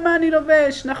משנה מה אני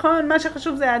לובש, נכון? מה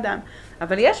שחשוב זה האדם.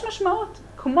 אבל יש משמעות,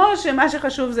 כמו שמה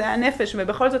שחשוב זה הנפש,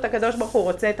 ובכל זאת הקדוש ברוך הוא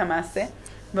רוצה את המעשה,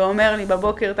 ואומר לי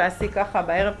בבוקר תעשי ככה,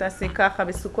 בערב תעשי ככה,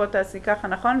 בסוכות תעשי ככה,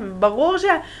 נכון? וברור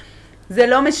שזה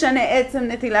לא משנה עצם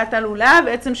נטילת הלולה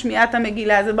ועצם שמיעת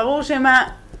המגילה, זה ברור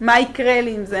מה יקרה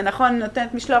לי עם זה, נכון?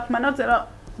 נותנת משלוח מנות, זה לא,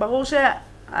 ברור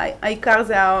שהעיקר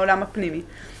זה העולם הפנימי.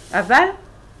 אבל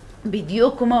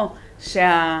בדיוק כמו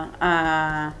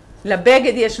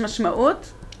לבגד יש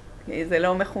משמעות, כי זה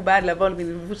לא מכובד לבוא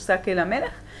בלבוש שק אל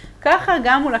המלך, ככה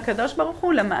גם מול הקדוש ברוך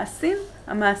הוא, למעשים,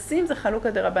 המעשים זה חלוקא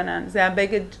דרבנן, זה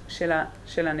הבגד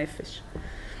של הנפש.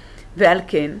 ועל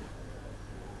כן,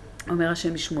 אומר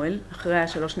השם משמואל, אחרי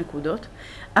השלוש נקודות,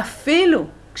 אפילו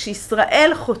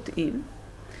כשישראל חוטאים,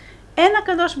 אין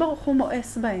הקדוש ברוך הוא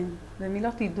מואס בהם, זה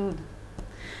מילות עידוד.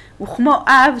 וכמו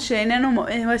אב שאיננו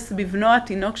מואס בבנו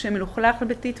התינוק שמלוכלך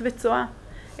בטיט וצואה,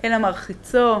 אלא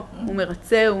מרחיצו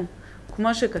ומרצהו,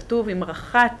 כמו שכתוב, אם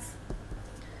רחץ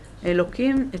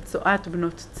אלוקים את צואת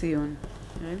בנות ציון.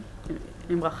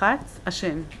 אם רחץ,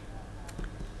 השם,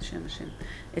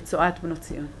 את צואת בנות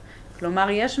ציון. כלומר,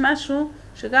 יש משהו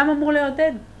שגם אמור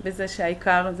לעודד בזה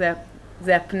שהעיקר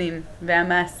זה הפנים,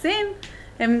 והמעשים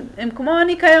הם כמו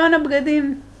ניקיון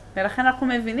הבגדים, ולכן אנחנו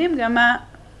מבינים גם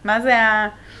מה זה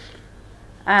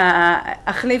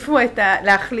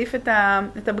להחליף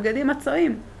את הבגדים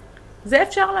הצועים. זה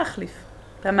אפשר להחליף.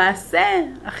 את המעשה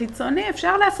החיצוני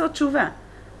אפשר לעשות תשובה.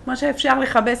 כמו שאפשר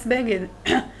לחבס בגד,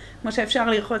 כמו שאפשר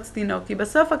לרחוץ תינוק. כי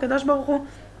בסוף הקדוש ברוך הוא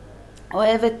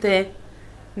אוהב את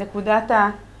נקודת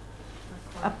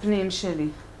הפנים שלי.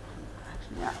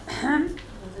 זה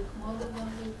כמו דבר,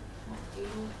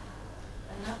 כאילו,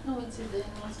 אנחנו מצידנו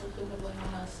צריכים לבוא עם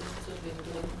המעשים טובים,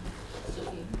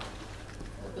 טובים.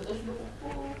 הקדוש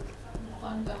ברוך הוא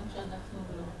מוכן גם שאנחנו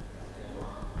לא.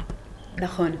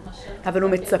 נכון, אבל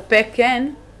הוא מצפה כן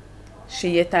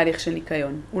שיהיה תהליך של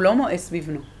ניקיון. הוא לא מואס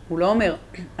בבנו, הוא לא אומר,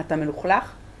 אתה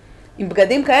מלוכלך, עם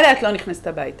בגדים כאלה את לא נכנסת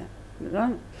הביתה.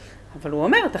 אבל הוא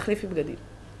אומר, תחליפי בגדים,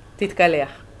 תתקלח,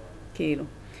 כאילו.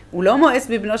 הוא לא מואס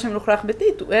בבנו שמלוכלך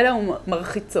בטיט, אלא הוא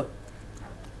מרחיצו.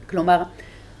 כלומר,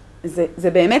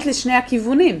 זה באמת לשני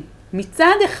הכיוונים.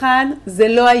 מצד אחד זה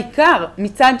לא העיקר,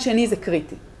 מצד שני זה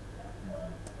קריטי.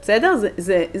 בסדר?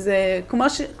 זה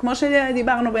כמו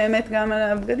שדיברנו באמת גם על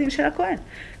הבגדים של הכהן.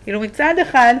 כאילו מצד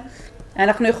אחד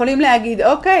אנחנו יכולים להגיד,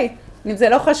 אוקיי, אם זה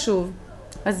לא חשוב,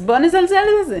 אז בוא נזלזל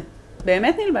בזה.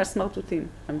 באמת נלבש סמרטוטים.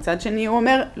 מצד שני הוא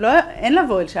אומר, לא, אין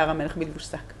לבוא אל שער המלך בלבוש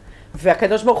שק.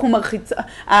 והקדוש ברוך הוא מרחיץ,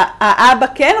 האבא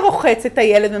כן רוחץ את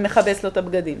הילד ומחבס לו את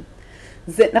הבגדים.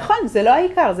 זה, נכון, זה לא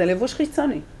העיקר, זה לבוש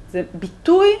חיצוני. זה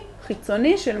ביטוי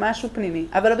חיצוני של משהו פנימי.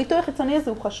 אבל הביטוי החיצוני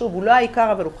הזה הוא חשוב, הוא לא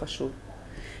העיקר אבל הוא חשוב.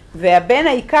 והבין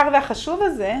העיקר והחשוב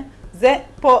הזה, זה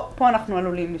פה אנחנו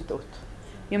עלולים לטעות.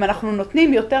 אם אנחנו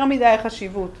נותנים יותר מדי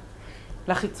חשיבות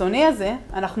לחיצוני הזה,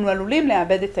 אנחנו עלולים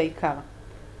לאבד את העיקר.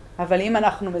 אבל אם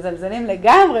אנחנו מזלזלים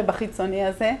לגמרי בחיצוני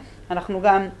הזה, אנחנו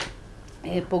גם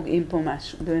פוגעים פה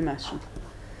במשהו.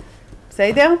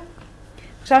 בסדר?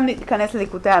 עכשיו ניכנס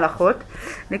לליקוטי ההלכות.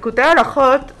 ליקוטי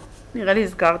ההלכות, נראה לי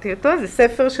הזכרתי אותו, זה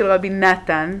ספר של רבי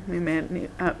נתן,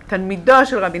 תלמידו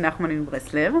של רבי נחמן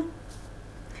מברסלב.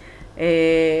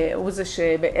 הוא זה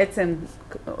שבעצם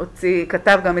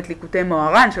כתב גם את ליקוטי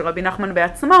מוהר"ן של רבי נחמן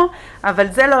בעצמו, אבל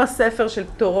זה לא ספר של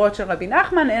תורות של רבי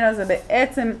נחמן, אלא זה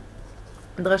בעצם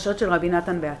דרשות של רבי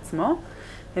נתן בעצמו.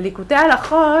 ליקוטי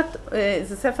ההלכות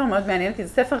זה ספר מאוד מעניין, כי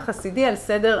זה ספר חסידי על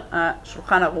סדר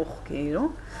השולחן ערוך, כאילו.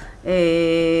 יש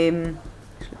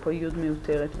לי פה יוד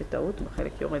מיותרת בטעות,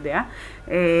 בחלק יורד דעה.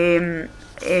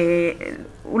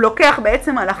 הוא לוקח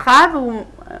בעצם הלכה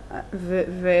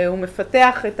והוא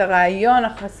מפתח את הרעיון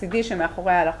החסידי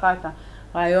שמאחורי ההלכה, את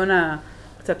הרעיון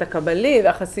קצת הקבלי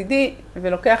והחסידי,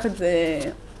 ולוקח את זה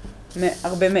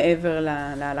הרבה מעבר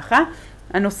להלכה.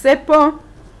 הנושא פה,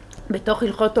 בתוך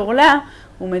הלכות עורלה,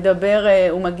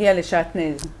 הוא מגיע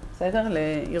לשעטנז, בסדר?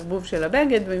 לערבוב של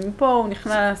הבגד, ומפה הוא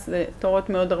נכנס לתורות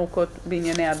מאוד ארוכות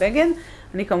בענייני הבגד.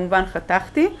 אני כמובן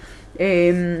חתכתי,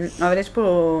 אבל יש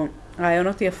פה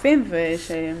רעיונות יפים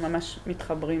ושממש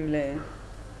מתחברים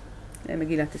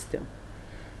למגילת אסתר.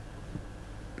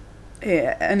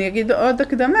 אני אגיד עוד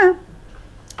הקדמה,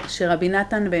 שרבי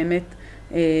נתן באמת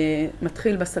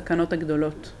מתחיל בסכנות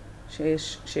הגדולות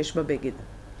שיש בבגד.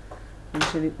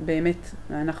 באמת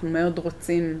אנחנו מאוד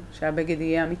רוצים שהבגד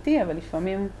יהיה אמיתי, אבל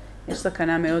לפעמים יש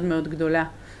סכנה מאוד מאוד גדולה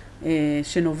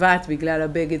שנובעת בגלל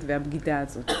הבגד והבגידה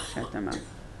הזאת שאת אמרת.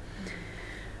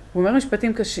 הוא אומר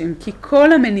משפטים קשים, כי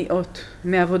כל המניעות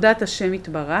מעבודת השם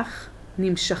יתברך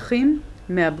נמשכים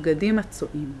מהבגדים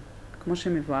הצועים, כמו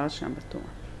שמבואר שם בתורה.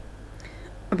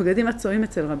 הבגדים הצועים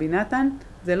אצל רבי נתן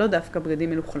זה לא דווקא בגדים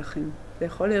מלוכלכים, זה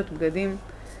יכול להיות בגדים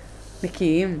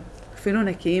נקיים, אפילו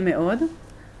נקיים מאוד,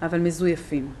 אבל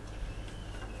מזויפים.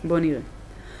 בואו נראה.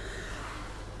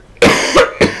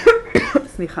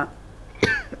 סליחה.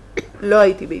 לא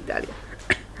הייתי באיטליה.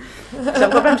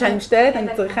 עכשיו כל פעם שאני משתעלת אני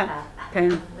צריכה. כן.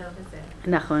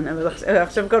 נכון, אבל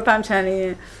עכשיו כל פעם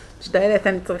שאני משתעלת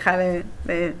אני צריכה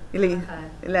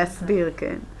להסביר,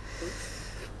 כן.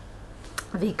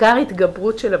 ועיקר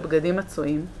התגברות של הבגדים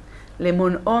הצועים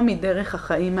למונעו מדרך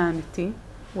החיים האמיתי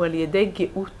הוא על ידי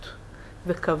גאות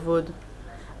וכבוד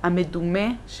המדומה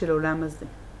של עולם הזה.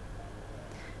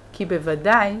 כי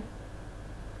בוודאי,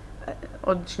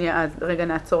 עוד שנייה, רגע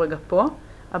נעצור רגע פה,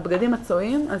 הבגדים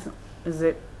הצועים, אז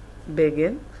זה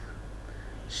בגד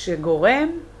שגורם,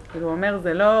 כאילו הוא אומר,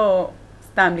 זה לא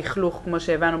סתם לכלוך כמו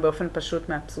שהבנו באופן פשוט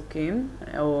מהפסוקים,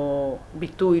 או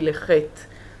ביטוי לחטא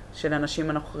של הנשים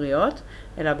הנוכריות,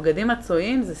 אלא הבגדים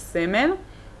הצועים זה סמל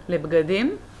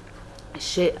לבגדים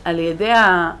שעל ידי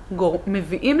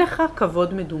מביאים לך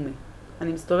כבוד מדומה.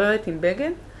 אני מסתובבת עם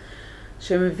בגד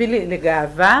שמביא לי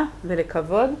לגאווה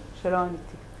ולכבוד שלא אמיתי.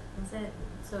 זה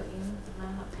צועים, מה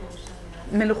הפירוש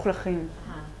היה? מלוכלכים.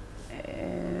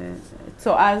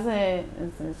 צועה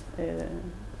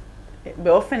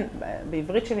באופן,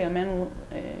 בעברית של ימינו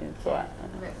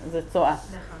זה צועה.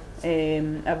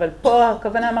 אבל פה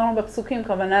הכוונה, אמרנו בפסוקים,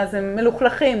 כוונה זה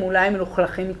מלוכלכים, אולי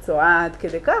מלוכלכים מצועה עד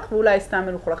כדי כך, ואולי סתם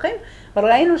מלוכלכים, אבל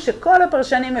ראינו שכל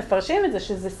הפרשנים מפרשים את זה,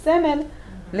 שזה סמל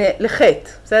לחטא,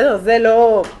 בסדר? זה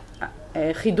לא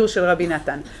חידוש של רבי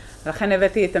נתן. לכן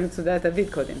הבאתי את המצודת דוד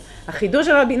קודם. החידוש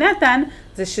של רבי נתן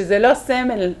זה שזה לא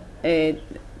סמל,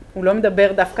 הוא לא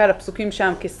מדבר דווקא על הפסוקים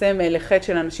שם כסמל לחטא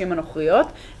של הנשים הנוכריות,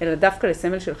 אלא דווקא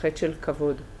לסמל של חטא של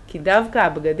כבוד. כי דווקא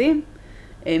הבגדים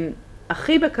הם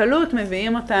הכי בקלות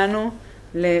מביאים אותנו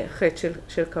לחטא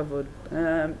של כבוד.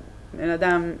 בן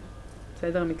אדם,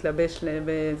 בסדר, מתלבש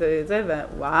בזה,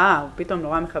 ווואו, פתאום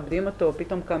נורא מכבדים אותו,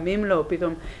 פתאום קמים לו,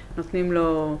 פתאום נותנים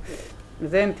לו,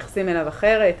 וזה, מתייחסים אליו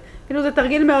אחרת. כאילו זה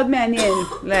תרגיל מאוד מעניין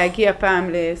להגיע פעם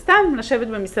סתם, לשבת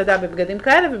במסעדה בבגדים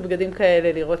כאלה ובבגדים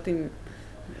כאלה, לראות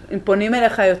אם פונים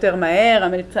אליך יותר מהר,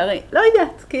 המלצרי, לא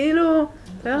יודעת, כאילו,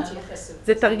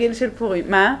 זה תרגיל של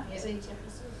פורים. מה? איזה התייחסות?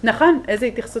 נכון, איזה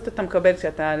התייחסות אתה מקבל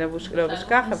כשאתה לבוש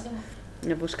ככה,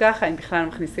 לבוש ככה, אם בכלל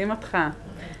מכניסים אותך.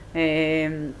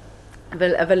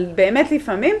 אבל באמת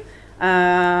לפעמים,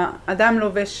 האדם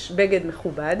לובש בגד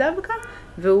מכובד דווקא,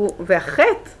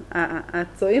 והחטא,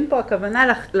 הצועים פה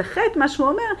הכוונה לחטא, מה שהוא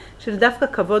אומר, של דווקא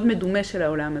כבוד מדומה של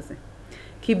העולם הזה.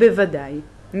 כי בוודאי,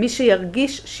 מי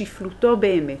שירגיש שפלותו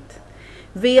באמת,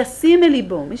 וישים אל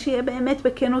ליבו, מי שיהיה באמת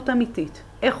בכנות אמיתית,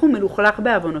 איך הוא מלוכלך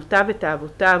בעוונותיו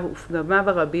ותאוותיו ופגמיו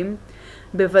הרבים,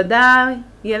 בוודאי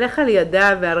ילך על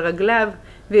ידיו ועל רגליו,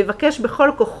 ויבקש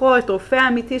בכל כוחו את רופא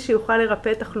האמיתי שיוכל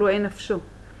לרפא תחלואי נפשו.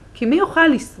 כי מי יוכל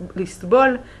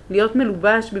לסבול להיות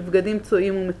מלובש בבגדים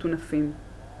צועים ומטונפים?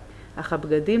 אך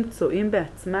הבגדים צועים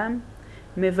בעצמם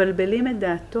מבלבלים את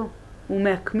דעתו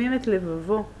ומעקמים את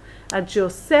לבבו, עד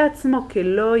שעושה עצמו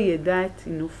כלא ידע את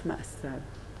עינוף מעשיו.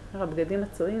 הבגדים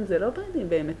הצועים זה לא בגדים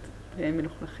באמת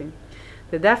מלוכלכים.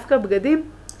 זה דווקא בגדים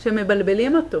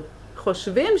שמבלבלים אותו.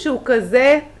 חושבים שהוא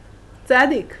כזה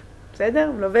צדיק, בסדר?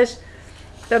 הוא לובש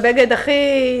את הבגד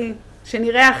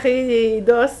שנראה הכי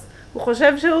דוס, הוא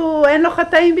חושב שהוא אין לו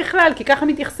חטאים בכלל, כי ככה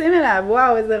מתייחסים אליו,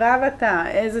 וואו, איזה רב אתה,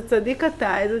 איזה צדיק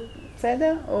אתה, איזה...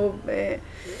 בסדר?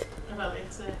 אבל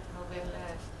איך זה עובר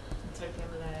מתרגם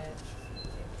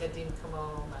לבגדים כמו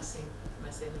מעשי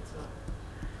מצווה?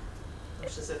 או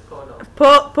שזה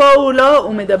פה הוא לא,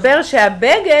 הוא מדבר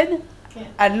שהבגד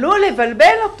עלול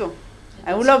לבלבל אותו.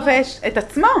 הוא לובש את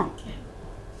עצמו.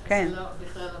 כן.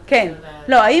 כן.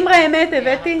 לא, האמרה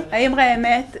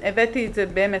האמת הבאתי את זה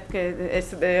באמת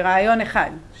כרעיון אחד,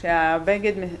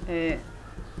 שהבגד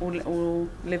הוא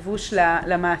לבוש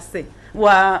למעשה.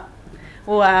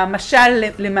 הוא המשל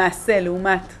למעשה,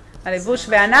 לעומת הלבוש,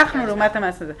 ואנחנו לעומת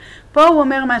המעשה הזה. פה הוא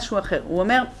אומר משהו אחר. הוא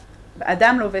אומר,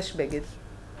 אדם לובש בגד,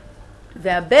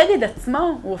 והבגד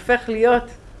עצמו הוא הופך להיות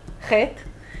חטא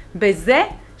בזה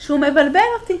שהוא מבלבל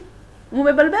אותי. הוא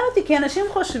מבלבל אותי כי אנשים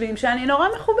חושבים שאני נורא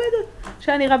מכובדת,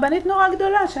 שאני רבנית נורא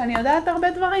גדולה, שאני יודעת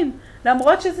הרבה דברים,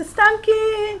 למרות שזה סתם כי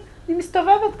אני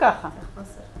מסתובבת ככה.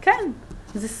 כן,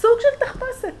 זה סוג של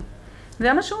תחפושת.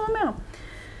 זה מה שהוא אומר.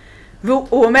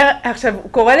 והוא אומר, עכשיו,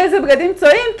 הוא קורא לזה בגדים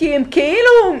צועים כי הם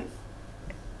כאילו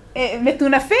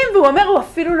מטונפים, והוא אומר, הוא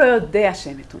אפילו לא יודע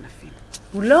שהם מטונפים.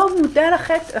 הוא לא מודע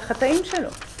לחטאים שלו,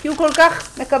 כי הוא כל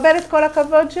כך מקבל את כל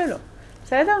הכבוד שלו.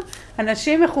 בסדר?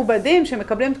 אנשים מכובדים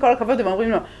שמקבלים את כל הכבוד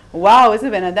ואומרים לו, וואו, איזה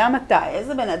בן אדם אתה,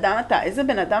 איזה בן אדם אתה, איזה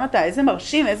בן אדם אתה, איזה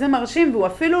מרשים, איזה מרשים, והוא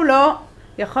אפילו לא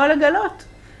יכול לגלות.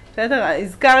 בסדר?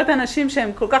 הזכרת אנשים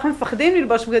שהם כל כך מפחדים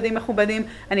ללבוש בגדים מכובדים,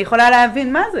 אני יכולה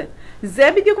להבין מה זה. זה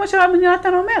בדיוק מה שרב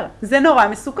נתן אומר. זה נורא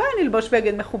מסוכן ללבוש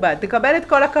בגד מכובד. תקבל את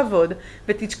כל הכבוד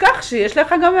ותשכח שיש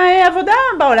לך גם עבודה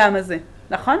בעולם הזה.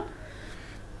 נכון?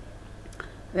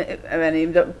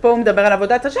 פה הוא מדבר על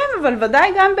עבודת השם, אבל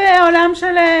ודאי גם בעולם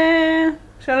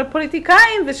של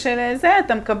פוליטיקאים ושל זה,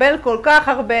 אתה מקבל כל כך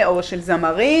הרבה, או של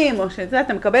זמרים, או של זה,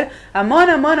 אתה מקבל המון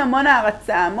המון המון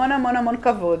הערצה, המון המון המון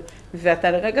כבוד,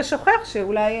 ואתה לרגע שוכח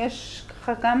שאולי יש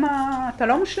ככה כמה, אתה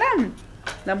לא מושלם,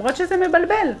 למרות שזה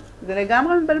מבלבל, זה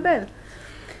לגמרי מבלבל.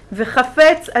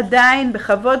 וחפץ עדיין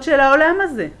בכבוד של העולם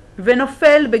הזה,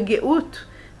 ונופל בגאות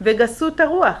וגסות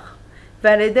הרוח.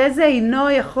 ועל ידי זה אינו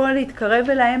יכול להתקרב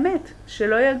אל האמת,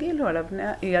 שלא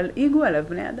ילעיגו עליו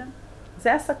בני אדם.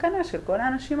 זה הסכנה של כל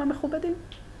האנשים המכובדים,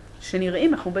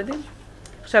 שנראים מכובדים.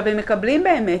 עכשיו, הם מקבלים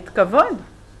באמת כבוד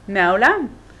מהעולם.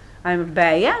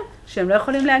 הבעיה שהם לא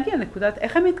יכולים להגיע לנקודת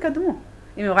איך הם יתקדמו.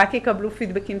 אם הם רק יקבלו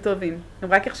פידבקים טובים,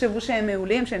 הם רק יחשבו שהם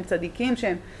מעולים, שהם צדיקים,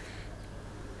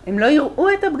 הם לא יראו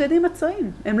את הבגדים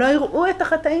הצועים, הם לא יראו את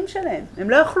החטאים שלהם, הם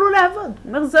לא יוכלו לעבוד. הוא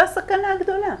אומר, זו הסכנה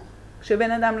הגדולה.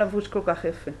 כשבן אדם לבוש כל כך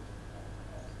יפה.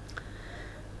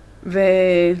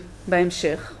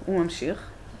 ובהמשך הוא ממשיך,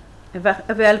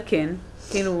 ועל כן,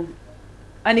 כאילו,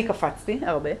 אני קפצתי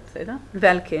הרבה, בסדר?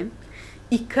 ועל כן,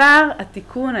 עיקר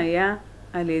התיקון היה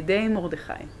על ידי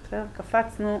מרדכי. בסדר?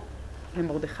 קפצנו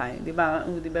למרדכי.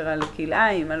 הוא דיבר על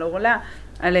כלאיים, על עורלה,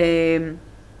 על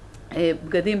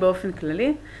בגדים באופן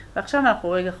כללי, ועכשיו אנחנו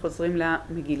רגע חוזרים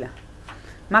למגילה.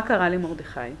 מה קרה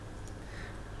למרדכי?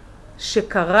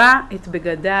 שקרע את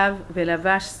בגדיו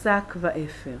ולבש שק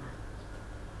ואפר.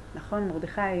 נכון?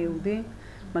 מרדכי היהודי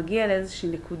מגיע לאיזושהי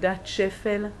נקודת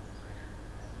שפל,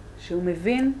 שהוא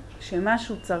מבין שמה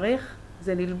שהוא צריך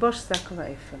זה ללבוש שק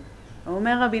ואפר. הוא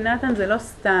אומר רבי נתן, זה לא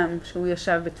סתם שהוא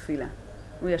ישב בתפילה.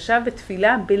 הוא ישב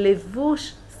בתפילה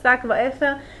בלבוש שק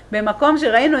ואפר, במקום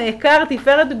שראינו יקר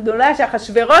תפארת גדולה,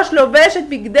 שאחשוורוש לובש את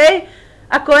בגדי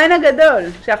הכהן הגדול,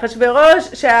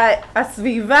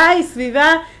 שהסביבה היא סביבה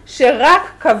שרק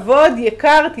כבוד,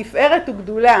 יקר, תפארת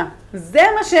וגדולה. זה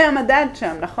מה שהמדד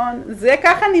שם, נכון? זה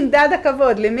ככה נמדד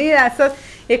הכבוד. למי לעשות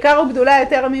יקר וגדולה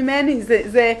יותר ממני?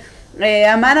 זה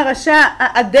המן הרשע.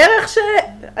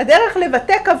 הדרך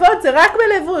לבטא כבוד זה רק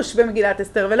בלבוש במגילת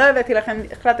אסתר, ולא הבאתי לכם,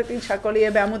 החלטתי שהכל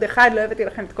יהיה בעמוד אחד, לא הבאתי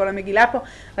לכם את כל המגילה פה,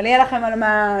 אבל יהיה לכם על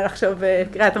מה לחשוב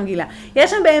קריאת המגילה.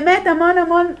 יש שם באמת המון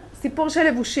המון סיפור של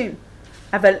לבושים.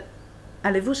 אבל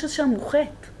הלבוש שם הוא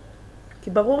חטא. כי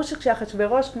ברור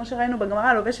שכשאחשוורוש, כמו שראינו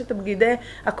בגמרא, לובש את הבגדי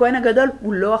הכהן הגדול,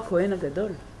 הוא לא הכהן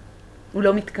הגדול. הוא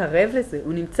לא מתקרב לזה,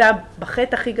 הוא נמצא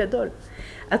בחטא הכי גדול.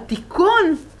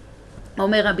 התיקון,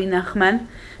 אומר רבי נחמן,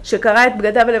 שקרא את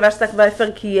בגדיו ולבש שק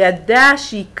ואפר, כי ידע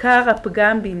שעיקר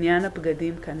הפגם בעניין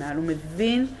הבגדים כנ"ל. הוא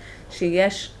מבין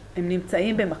הם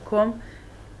נמצאים במקום,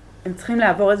 הם צריכים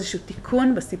לעבור איזשהו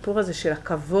תיקון בסיפור הזה של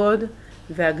הכבוד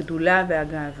והגדולה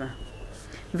והגאווה.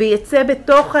 ויצא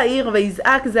בתוך העיר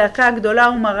ויזעק זעקה גדולה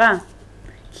ומרה,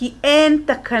 כי אין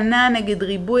תקנה נגד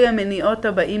ריבוי המניעות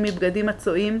הבאים מבגדים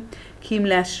הצועים, כי אם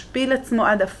להשפיל עצמו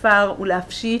עד עפר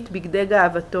ולהפשיט בגדי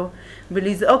גאוותו,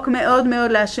 ולזעוק מאוד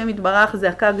מאוד להשם יתברך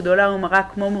זעקה גדולה ומרה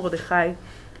כמו מרדכי,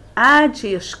 עד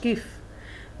שישקיף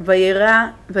וירא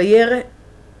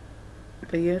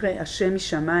השם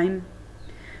משמיים,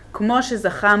 כמו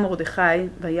שזכה מרדכי,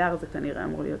 וירא זה כנראה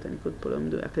אמור להיות הניקוד פה לא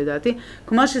מדויק לדעתי,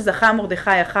 כמו שזכה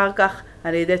מרדכי אחר כך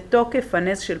על ידי תוקף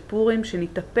הנס של פורים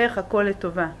שנתהפך הכל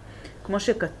לטובה. כמו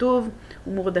שכתוב,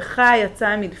 ומרדכי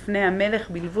יצא מלפני המלך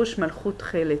בלבוש מלכות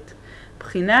תכלת,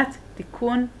 בחינת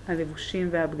תיקון הלבושים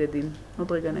והבגדים.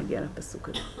 עוד רגע נגיע לפסוק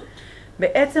הזה.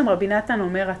 בעצם רבי נתן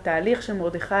אומר, התהליך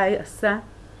שמרדכי עשה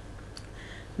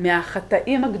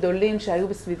מהחטאים הגדולים שהיו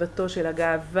בסביבתו של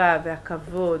הגאווה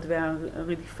והכבוד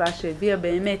והרדיפה שהביאה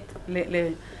באמת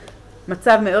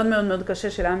למצב מאוד מאוד מאוד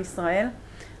קשה של עם ישראל,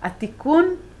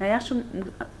 התיקון היה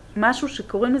משהו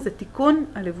שקוראים לזה תיקון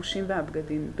הלבושים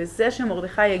והבגדים. בזה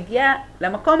שמרדכי הגיע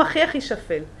למקום הכי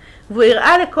שפל, והוא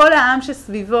הראה לכל העם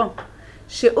שסביבו,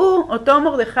 שהוא, אותו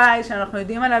מרדכי שאנחנו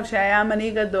יודעים עליו שהיה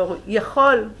מנהיג הדור,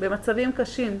 יכול במצבים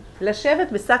קשים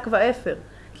לשבת בשק ואפר.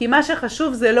 כי מה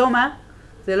שחשוב זה לא מה?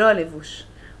 זה לא הלבוש.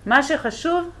 מה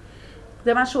שחשוב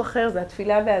זה משהו אחר, זה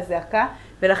התפילה והזעקה,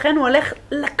 ולכן הוא הולך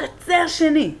לקצה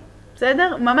השני.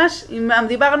 בסדר? ממש, אם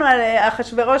דיברנו על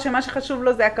אחשוורוש שמה שחשוב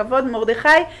לו זה הכבוד, מרדכי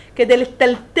כדי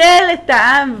לטלטל את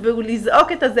העם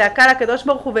ולזעוק את הזעקה לקדוש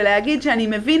ברוך הוא ולהגיד שאני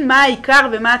מבין מה העיקר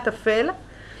ומה הטפל,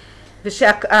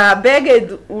 ושהבגד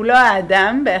הוא לא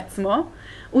האדם בעצמו,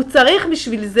 הוא צריך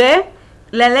בשביל זה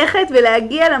ללכת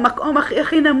ולהגיע למקום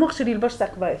הכי נמוך של ללבוש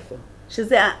שק ואפר.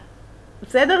 שזה,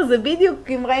 בסדר? זה בדיוק,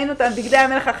 אם ראינו את בגדי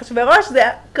המלך אחשוורוש, זה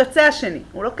הקצה השני.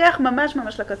 הוא לוקח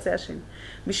ממש לקצה השני,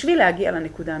 בשביל להגיע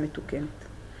לנקודה המתוקנת.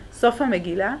 סוף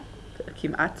המגילה,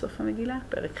 כמעט סוף המגילה,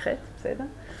 פרק ח', בסדר?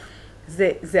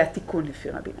 זה התיקון לפי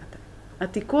רבי נתן.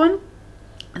 התיקון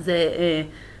זה,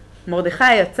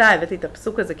 מרדכי יצא, הבאתי את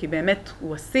הפסוק הזה כי באמת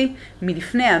הוא עשי,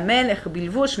 מלפני המלך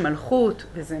בלבוש מלכות,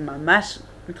 וזה ממש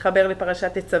מתחבר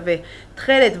לפרשת תצווה,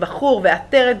 תכלת בחור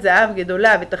ועטרת זהב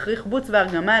גדולה ותכריך בוץ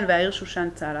וארגמן והעיר שושן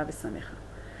צהלה ושמחה.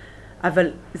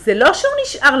 אבל זה לא שהוא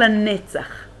נשאר לנצח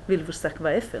בלבוש שק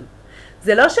ואפר.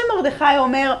 זה לא שמרדכי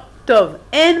אומר, טוב,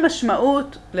 אין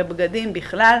משמעות לבגדים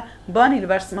בכלל, בוא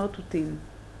נלבש סמרטוטים.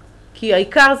 כי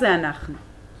העיקר זה אנחנו.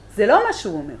 זה לא מה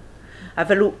שהוא אומר.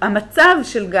 אבל המצב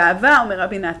של גאווה, אומר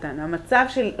רבי נתן, המצב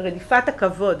של רדיפת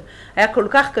הכבוד, היה כל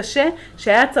כך קשה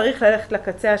שהיה צריך ללכת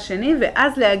לקצה השני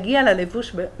ואז להגיע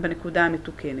ללבוש בנקודה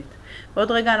המתוקנת.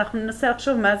 ועוד רגע אנחנו ננסה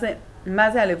לחשוב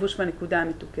מה זה הלבוש בנקודה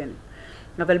המתוקנת.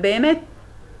 אבל באמת,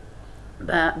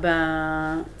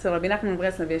 אצל רבי נחמן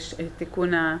מברסלב יש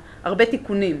הרבה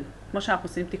תיקונים, כמו שאנחנו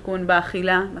עושים תיקון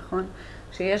באכילה, נכון?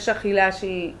 שיש אכילה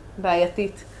שהיא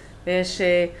בעייתית, ויש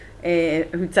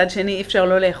מצד שני אי אפשר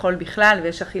לא לאכול בכלל,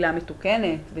 ויש אכילה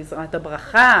מתוקנת, בעזרת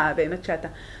הברכה, באמת שאתה,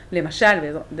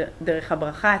 למשל, דרך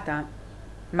הברכה אתה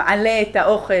מעלה את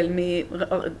האוכל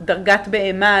מדרגת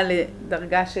בהמה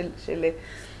לדרגה של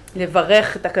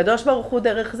לברך את הקדוש ברוך הוא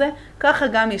דרך זה, ככה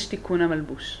גם יש תיקון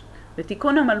המלבוש.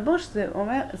 ותיקון המלבוש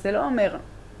זה לא אומר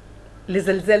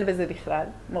לזלזל בזה בכלל.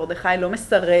 מרדכי לא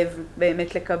מסרב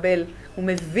באמת לקבל, הוא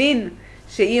מבין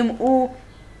שאם הוא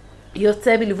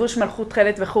יוצא בלבוש מלכות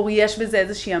תכלת וחור, יש בזה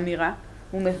איזושהי אמירה,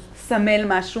 הוא מסמל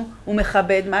משהו, הוא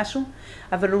מכבד משהו,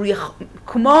 אבל הוא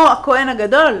כמו הכהן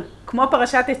הגדול, כמו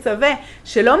פרשת תצווה,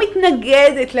 שלא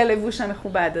מתנגדת ללבוש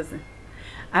המכובד הזה.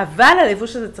 אבל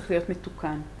הלבוש הזה צריך להיות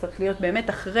מתוקן, צריך להיות באמת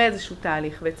אחרי איזשהו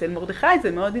תהליך, ואצל מרדכי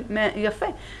זה מאוד יפה,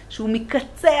 שהוא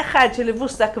מקצה אחד של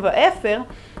לבוש שק ואפר,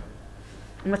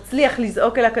 מצליח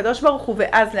לזעוק אל הקדוש ברוך הוא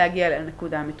ואז להגיע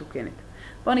לנקודה המתוקנת.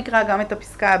 בואו נקרא גם את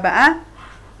הפסקה הבאה,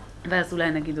 ואז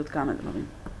אולי נגיד עוד כמה דברים.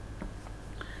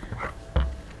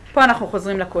 פה אנחנו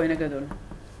חוזרים לכהן הגדול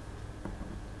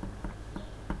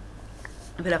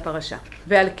ולפרשה.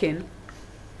 ועל כן,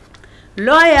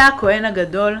 לא היה הכהן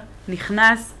הגדול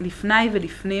נכנס לפני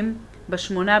ולפנים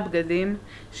בשמונה בגדים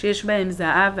שיש בהם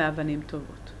זהב ואבנים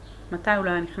טובות. מתי הוא לא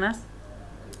היה נכנס?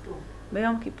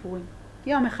 ביום כיפורים.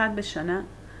 יום אחד בשנה,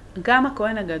 גם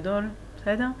הכהן הגדול,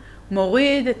 בסדר?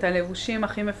 מוריד את הלבושים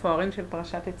הכי מפוארים של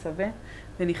פרשת תצווה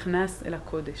ונכנס אל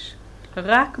הקודש.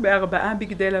 רק ב4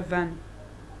 בגדי לבן,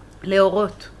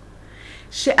 לאורות.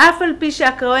 שאף על פי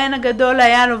שהכהן הגדול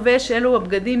היה לובש אלו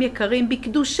הבגדים יקרים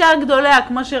בקדושה גדולה,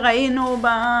 כמו שראינו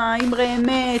באמרי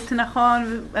אמת,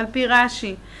 נכון, על פי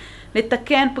רש"י,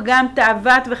 לתקן פגם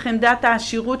תאוות וחמדת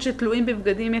העשירות שתלויים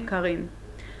בבגדים יקרים.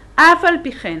 אף על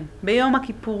פי כן, ביום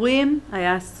הכיפורים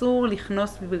היה אסור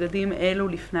לכנוס בבגדים אלו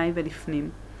לפני ולפנים.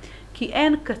 כי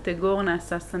אין קטגור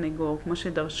נעשה סנגור, כמו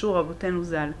שדרשו רבותינו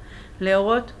ז"ל,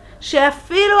 להורות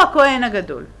שאפילו הכהן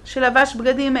הגדול, שלבש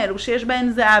בגדים אלו שיש בהם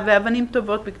זהב ואבנים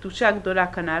טובות בקדושה גדולה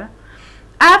כנ"ל,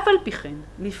 אף על פי כן,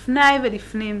 לפני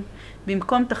ולפנים,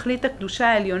 במקום תכלית הקדושה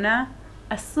העליונה,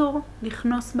 אסור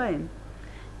לכנוס בהם.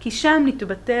 כי שם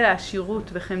נתבטל העשירות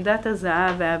וחמדת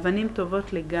הזהב והאבנים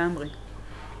טובות לגמרי.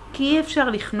 כי אי אפשר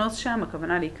לכנוס שם,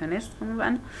 הכוונה להיכנס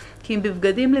כמובן, כי הם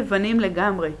בבגדים לבנים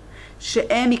לגמרי,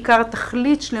 שהם עיקר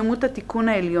תכלית שלמות התיקון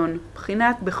העליון,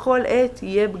 בחינת בכל עת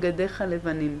יהיה בגדיך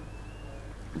לבנים.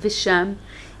 ושם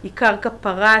עיקר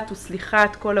כפרת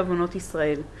וסליחת כל עוונות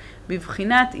ישראל,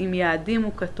 בבחינת אם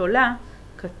יעדימו כתולה,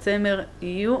 כצמר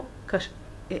יהיו,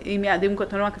 אם יעדימו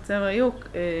כתולה כצמר יהיו,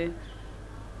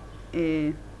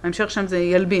 ההמשך שם זה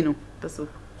ילבינו, פסוק.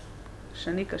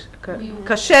 שני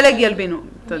כשלג ילבינו,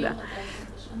 תודה.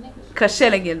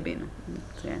 כשלג ילבינו.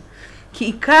 כי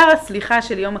עיקר הסליחה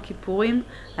של יום הכיפורים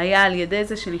היה על ידי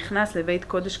זה שנכנס לבית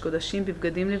קודש קודשים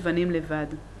בבגדים לבנים לבד,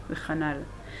 וכנ"ל.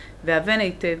 והבן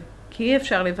היטב, כי אי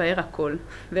אפשר לבאר הכל,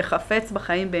 וחפץ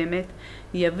בחיים באמת,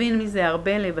 יבין מזה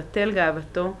הרבה לבטל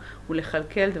גאוותו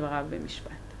ולכלכל דבריו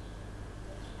במשפט.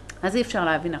 אז אי אפשר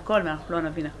להבין הכל, ואנחנו לא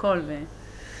נבין הכל,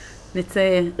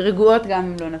 ונצא רגועות גם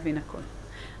אם לא נבין הכל.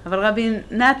 אבל רבי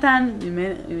נתן,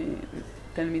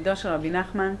 תלמידו של רבי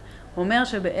נחמן, אומר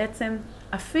שבעצם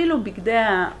אפילו בגדי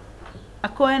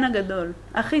הכהן הגדול,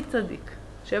 הכי צדיק,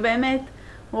 שבאמת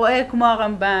רואה כמו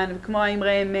הרמב"ן וכמו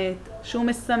האמרי אמת, שהוא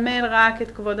מסמל רק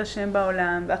את כבוד השם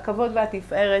בעולם, והכבוד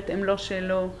והתפארת הם לא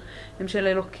שלו, הם של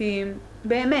אלוקים.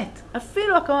 באמת,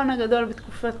 אפילו הכהן הגדול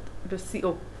בתקופת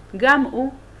בשיאו, גם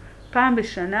הוא פעם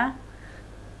בשנה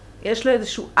יש לו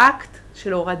איזשהו אקט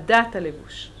של הורדת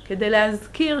הלבוש, כדי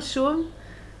להזכיר שוב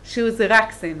שזה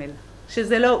רק סמל,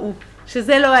 שזה לא הוא,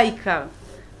 שזה לא העיקר.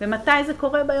 ומתי זה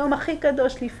קורה? ביום הכי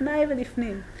קדוש, לפני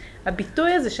ולפנים.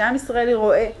 הביטוי הזה שעם ישראל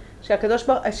רואה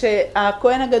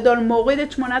שהכהן הגדול מוריד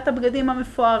את 8 הבגדים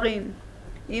המפוארים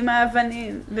עם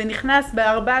האבנים ונכנס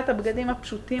בארבעת הבגדים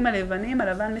הפשוטים הלבנים,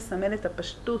 הלבן מסמל את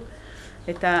הפשטות,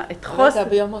 את חוסר. רגע,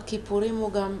 ביום הכיפורים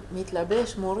הוא גם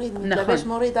מתלבש, מוריד, מתלבש,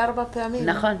 מוריד 4 פעמים.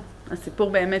 נכון, הסיפור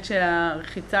באמת של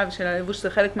הרחיצה ושל הלבוש זה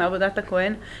חלק מעבודת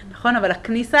הכהן, נכון, אבל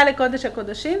הכניסה לקודש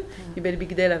הקודשים היא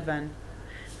בבגדי לבן,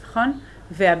 נכון?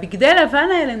 והבגדי לבן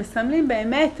האלה מסמלים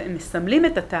באמת, הם מסמלים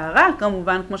את הטהרה,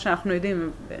 כמובן, כמו שאנחנו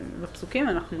יודעים בפסוקים,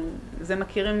 זה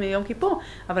מכירים מיום כיפור,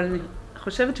 אבל אני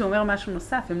חושבת שהוא אומר משהו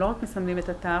נוסף, הם לא רק מסמלים את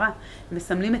הטהרה, הם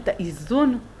מסמלים את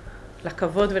האיזון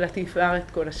לכבוד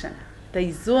ולתפארת כל השנה. את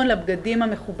האיזון לבגדים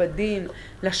המכובדים,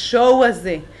 לשואו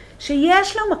הזה,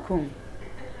 שיש לו מקום.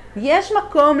 יש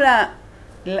מקום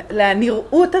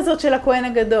לנראות הזאת של הכהן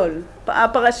הגדול.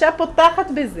 הפרשה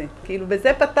פותחת בזה, כאילו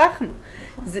בזה פתחנו.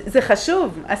 זה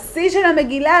חשוב. השיא של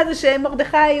המגילה זה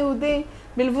שמרדכי היהודי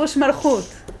בלבוש מלכות.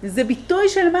 זה ביטוי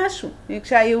של משהו.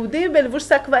 כשהיהודי בלבוש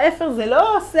שק ואפר זה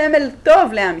לא סמל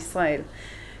טוב לעם ישראל.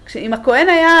 אם הכהן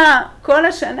היה כל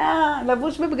השנה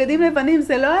לבוש בבגדים לבנים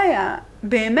זה לא היה.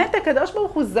 באמת הקדוש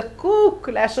ברוך הוא זקוק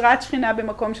להשראת שכינה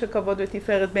במקום של כבוד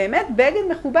ותפארת. באמת בגד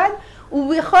מכובד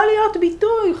הוא יכול להיות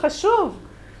ביטוי חשוב.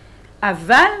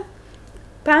 אבל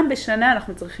פעם בשנה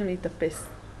אנחנו צריכים להתאפס.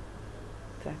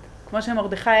 כמו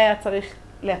שמרדכי היה צריך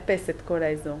לאפס את כל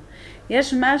האזור.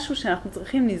 יש משהו שאנחנו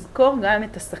צריכים לזכור גם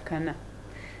את הסכנה.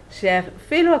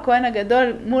 שאפילו הכהן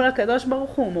הגדול מול הקדוש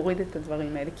ברוך הוא מוריד את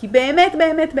הדברים האלה. כי באמת,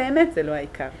 באמת, באמת זה לא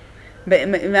העיקר.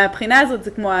 מהבחינה הזאת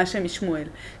זה כמו השם משמואל.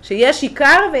 שיש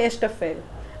עיקר ויש תפל.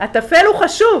 התפל הוא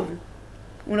חשוב.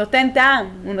 הוא נותן טעם,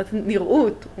 הוא נותן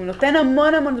נראות, הוא נותן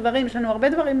המון המון דברים. יש לנו הרבה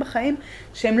דברים בחיים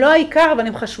שהם לא העיקר אבל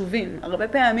הם חשובים. הרבה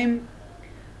פעמים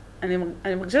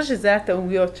אני מרגישה שזה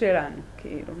הטעויות שלנו.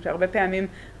 כאילו, שהרבה פעמים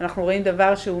אנחנו רואים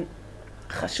דבר שהוא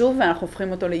חשוב ואנחנו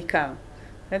הופכים אותו לעיקר.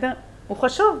 בסדר? הוא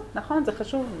חשוב, נכון? זה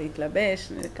חשוב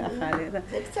להתלבש, ככה.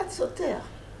 זה קצת סותר.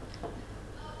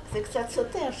 זה קצת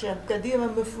סותר שהבגדים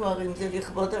המפוארים זה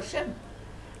לכבוד השם.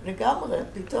 לגמרי,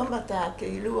 פתאום אתה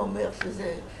כאילו אומר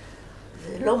שזה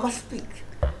לא מספיק.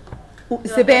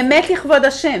 זה באמת לכבוד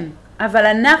השם, אבל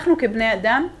אנחנו כבני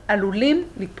אדם עלולים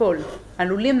ליפול,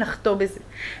 עלולים לחטוא בזה,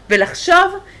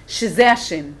 ולחשוב שזה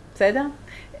השם, בסדר?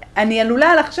 אני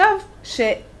עלולה לחשוב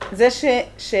שזה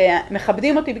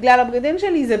שמכבדים אותי בגלל הבגדים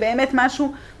שלי זה באמת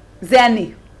משהו, זה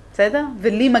אני, בסדר?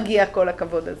 ולי מגיע כל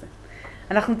הכבוד הזה.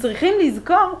 אנחנו צריכים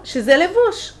לזכור שזה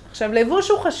לבוש. עכשיו, לבוש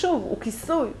הוא חשוב, הוא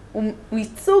כיסוי, הוא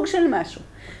ייצוג של משהו.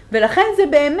 ולכן זה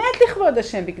באמת לכבוד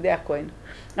השם בגדי הכהן.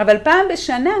 אבל פעם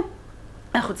בשנה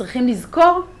אנחנו צריכים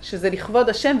לזכור שזה לכבוד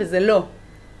השם וזה לא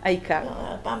העיקר.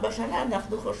 פעם בשנה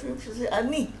אנחנו חושבים שזה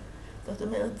אני. זאת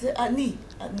אומרת, זה אני.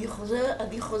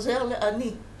 אני חוזר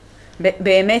לאני.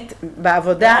 באמת,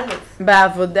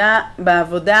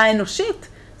 בעבודה האנושית,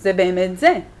 זה באמת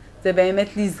זה. זה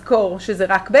באמת לזכור שזה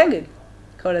רק בגד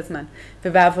כל הזמן.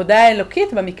 ובעבודה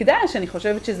האלוקית, במקדש, אני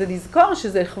חושבת שזה לזכור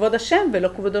שזה לכבוד השם ולא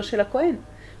כבודו של הכהן.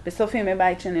 בסוף ימי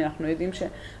בית שני אנחנו יודעים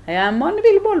שהיה המון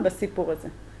בלבול בסיפור הזה,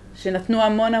 שנתנו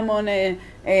המון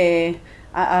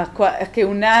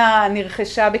הכהונה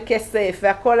נרכשה בכסף,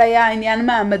 והכל היה עניין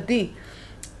מעמדי.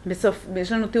 בסוף,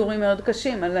 יש לנו תיאורים מאוד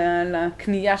קשים על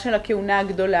הקנייה של הכהונה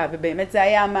הגדולה, ובאמת זה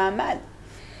היה המעמד.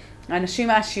 האנשים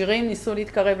העשירים ניסו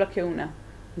להתקרב לכהונה.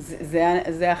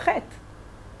 זה החטא,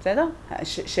 בסדר?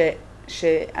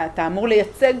 שאתה אמור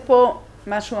לייצג פה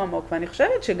משהו עמוק, ואני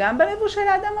חושבת שגם בלבוש של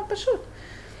האדם הפשוט.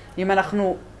 אם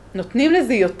אנחנו נותנים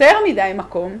לזה יותר מדי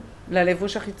מקום,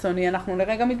 ללבוש החיצוני, אנחנו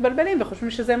לרגע מתבלבלים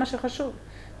וחושבים שזה מה שחשוב.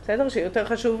 בסדר? שיותר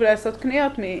חשוב לעשות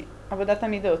קניות מעבודת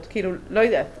המידות. כאילו, לא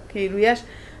יודעת, כאילו יש...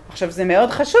 עכשיו, זה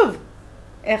מאוד חשוב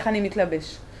איך אני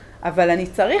מתלבש, אבל אני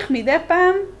צריך מדי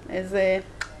פעם איזה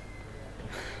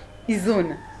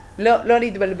איזון, לא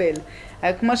להתבלבל.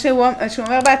 כמו שהוא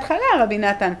אומר בהתחלה, רבי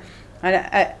נתן,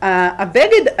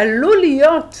 הבגד עלול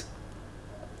להיות,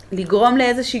 לגרום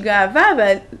לאיזושהי גאווה,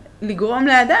 ולגרום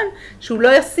לאדם שהוא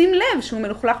לא ישים לב שהוא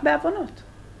מלוכלך בעוונות.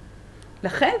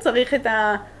 לכן צריך את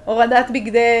הורדת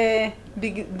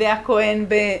בגדי הכהן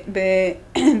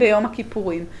ביום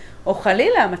הכיפורים. או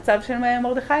חלילה, המצב של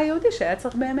מרדכי היהודי, שהיה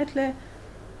צריך באמת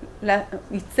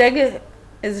ייצג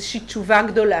איזושהי תשובה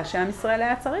גדולה שעם ישראל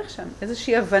היה צריך שם,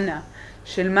 איזושהי הבנה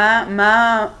של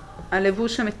מה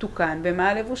הלבוש המתוקן ומה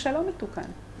הלבוש הלא מתוקן.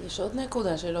 יש עוד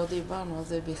נקודה שלא דיברנו על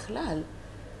זה בכלל,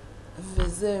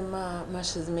 וזה מה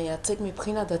שזה מייצג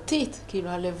מבחינה דתית, כאילו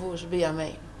הלבוש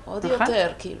בימינו. עוד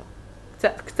יותר, כאילו.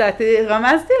 קצת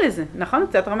רמזתי לזה, נכון?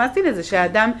 קצת רמזתי לזה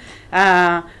שהאדם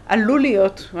עלול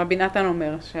להיות, רבי נתן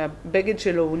אומר, שהבגד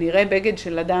שלו הוא נראה בגד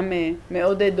של אדם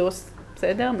מאוד דוס,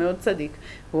 בסדר? מאוד צדיק.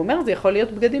 הוא אומר, זה יכול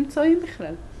להיות בגדים צועים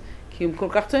בכלל. כי הם כל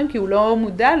כך צועים, כי הוא לא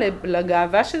מודע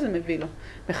לגאווה שזה מביא לו.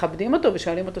 מכבדים אותו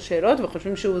ושואלים אותו שאלות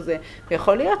וחושבים שהוא זה.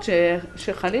 ויכול להיות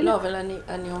שחלילה... לא, אבל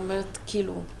אני אומרת,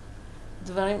 כאילו,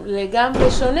 דברים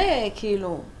לגמרי שונה,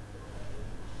 כאילו,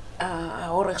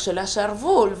 האורך של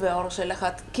השרוול והאורך של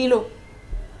אחת, כאילו,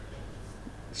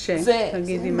 זה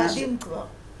מדהים כבר.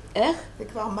 איך? זה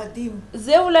כבר מדהים.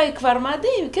 זה אולי כבר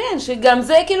מדהים, כן, שגם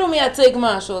זה כאילו מייצג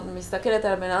משהו. את מסתכלת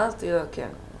על בן אדם, כן,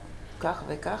 כך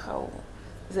וככה,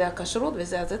 זה הכשרות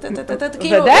וזה,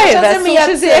 כאילו, ודאי, ואסור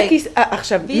שזה יהיה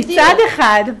עכשיו, מצד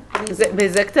אחד,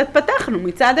 וזה קצת פתחנו,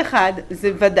 מצד אחד,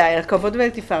 זה ודאי, הכבוד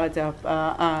ולתפארת, זה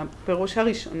הפירוש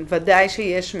הראשון, ודאי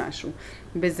שיש משהו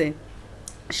בזה,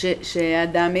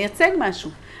 שהאדם מייצג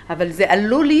משהו. אבל זה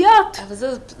עלול להיות. אבל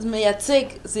זה מייצג,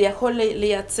 זה יכול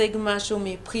לייצג משהו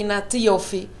מבחינת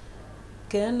יופי,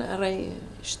 כן? הרי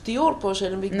יש תיאור פה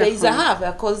של בגדי זהב,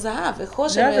 והכל זהב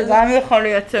וחושן. זה גם יכול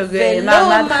לייצג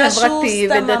מעמד חברתי ודתי. ולא משהו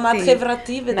סתם מעמד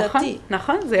חברתי ודתי.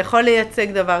 נכון, זה יכול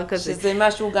לייצג דבר כזה. שזה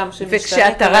משהו גם שמשתנה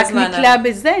וכשאתה רק נתלה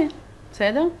בזה,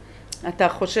 בסדר? אתה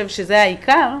חושב שזה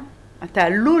העיקר, אתה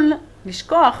עלול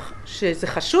לשכוח שזה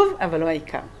חשוב, אבל לא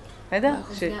העיקר. בסדר?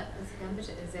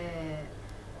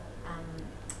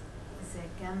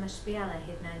 גם משפיע על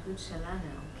ההתנהגות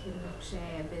שלנו, כאילו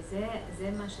שבזה, זה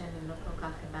מה שאני לא כל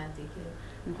כך הבנתי,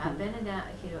 כאילו הבן אדם,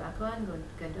 כאילו הכהן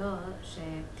גדול,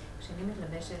 שכשאני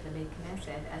מתלבשת לבית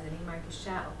כנסת, אז אני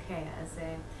מרגישה, אוקיי, אז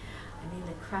אני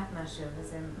לקראת משהו,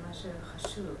 וזה משהו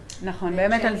חשוב. נכון,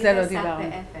 באמת על זה לא דיברנו.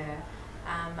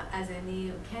 אז אני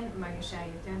כן מרגישה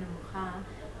יותר נמוכה,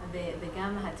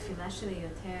 וגם התפילה שלי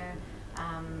יותר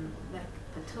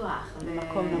פתוח.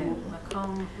 מקום נמוך.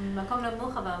 מקום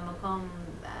נמוך, אבל מקום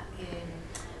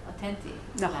אותנטי.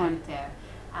 נכון.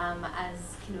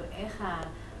 אז כאילו איך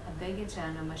הבגד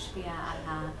שלנו משפיע על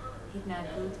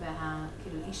ההתנהגות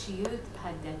והכאילו אישיות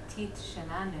הדתית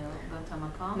שלנו באותו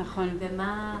מקום. נכון.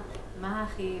 ומה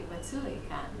הכי רצוי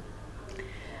כאן.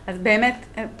 אז באמת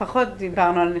פחות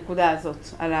דיברנו על הנקודה הזאת,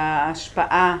 על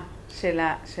ההשפעה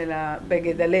של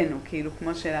הבגד עלינו, כאילו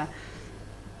כמו של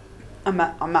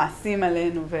המעשים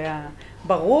עלינו,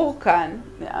 והברור כאן,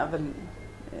 אבל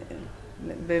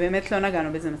באמת לא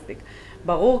נגענו בזה מספיק,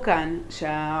 ברור כאן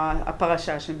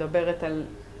שהפרשה שמדברת על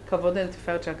כבוד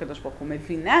ולתפארת של הקדוש ברוך הוא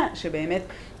מבינה שבאמת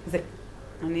זה,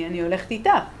 אני הולכת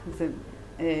איתך, זה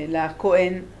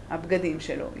לכהן הבגדים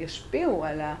שלו ישפיעו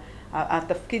על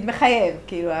התפקיד מחייב,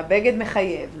 כאילו הבגד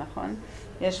מחייב, נכון?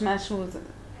 יש משהו,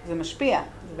 זה משפיע,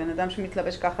 זה בן אדם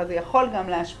שמתלבש ככה, זה יכול גם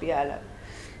להשפיע עליו.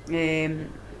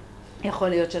 יכול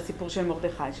להיות שהסיפור של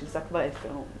מרדכי, של שק ואפר,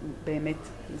 באמת,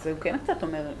 זה הוא כן קצת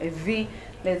אומר, הביא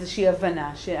לאיזושהי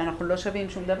הבנה שאנחנו לא שווים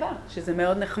שום דבר, שזה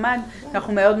מאוד נחמד,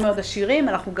 אנחנו מאוד מאוד עשירים,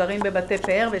 אנחנו גרים בבתי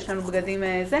פאר ויש לנו בגדים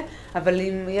זה, אבל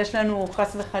אם יש לנו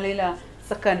חס וחלילה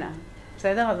סכנה,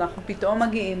 בסדר? אז אנחנו פתאום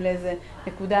מגיעים לאיזו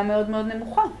נקודה מאוד מאוד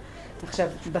נמוכה. עכשיו,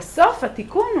 בסוף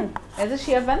התיקון הוא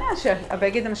איזושהי הבנה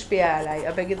שהבגד משפיע עליי,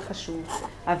 הבגד חשוב,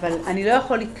 אבל אני לא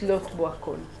יכול לתלות בו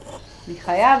הכל. אני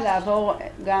חייב לעבור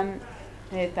גם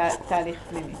תהליך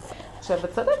פנימי. עכשיו,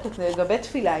 את צודקת, לגבי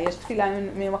תפילה, יש תפילה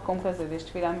ממקום כזה ויש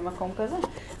תפילה ממקום כזה.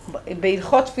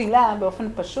 בהלכות תפילה, באופן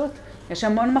פשוט, יש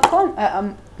המון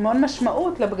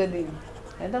משמעות לבגדים.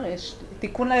 בסדר? יש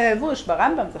תיקון ללבוש,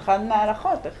 ברמב"ם, זה אחד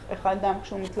מההלכות, איך האדם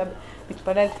כשהוא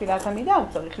מתפלל תפילת עמידה, הוא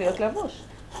צריך להיות לבוש.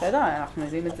 בסדר? אנחנו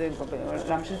יודעים את זה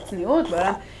בעולם של צניעות,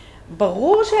 בעולם...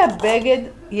 ברור שהבגד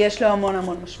יש לו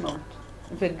המון משמעות.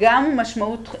 וגם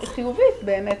משמעות חיובית,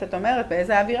 באמת, את אומרת,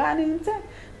 באיזה אווירה אני נמצאת.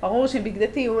 ברור שבגדי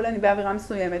טיול אני באווירה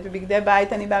מסוימת, ובגדי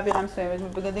בית אני באווירה מסוימת,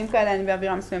 ובבגדים כאלה אני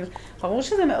באווירה מסוימת. ברור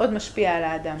שזה מאוד משפיע על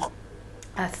האדם.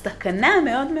 הסכנה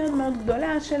מאוד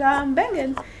גדולה של הבגד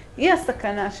היא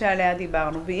הסכנה שעליה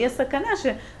דיברנו, והיא הסכנה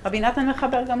שרבי נתן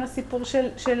מחבר גם לסיפור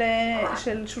של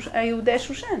יהודי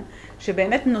שושן,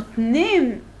 שבאמת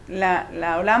נותנים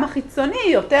לעולם החיצוני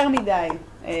יותר מדי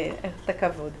את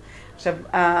הכבוד. עכשיו,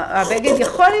 הבגד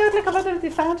יכול להיות לכבוד על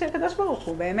התפארת של הקדוש ברוך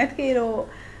הוא, באמת כאילו,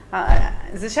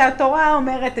 זה שהתורה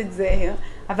אומרת את זה,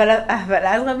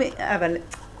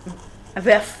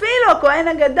 ואפילו הכהן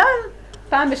הגדול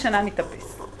פעם בשנה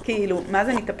מתאפס. כאילו, מה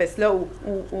זה מתאפס? לא,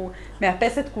 הוא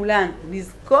מאפס את כולן.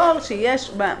 לזכור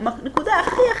שיש בנקודה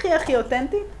הכי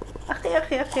אותנטית,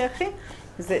 הכי,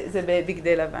 זה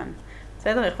בבגדי לבן.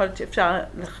 בסדר? יכול להיות שאפשר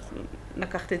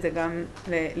לקחת את זה גם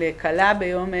לקלה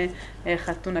ביום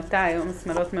חתונתה, היום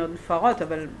שמלות מאוד מפוארות,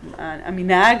 אבל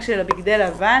המנהג של הבגדי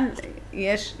לבן,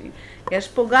 יש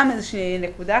פה גם איזושהי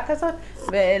נקודה כזאת,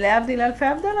 ולהבדיל אלפי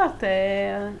הבדלות,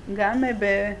 גם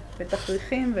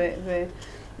בתכריכים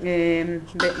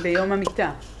ביום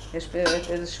המיטה. יש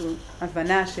איזושהי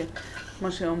הבנה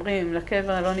שכמו שאומרים,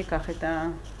 לקבר לא ניקח את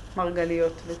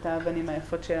המרגליות ואת האבנים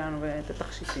היפות שלנו ואת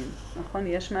התכשיטים. נכון?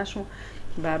 יש משהו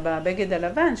בבגד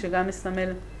הלבן שגם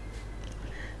מסמל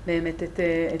באמת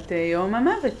את יום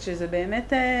המוות, שזה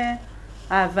באמת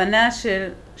ההבנה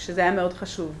שזה היה מאוד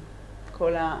חשוב.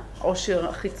 כל העושר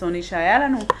החיצוני שהיה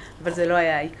לנו, אבל זה לא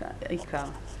היה העיקר.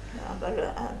 אבל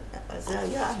זה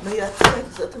היה מייצג,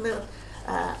 זאת אומרת,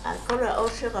 כל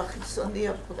העושר החיצוני,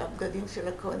 הבגדים של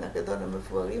הכהן הגדול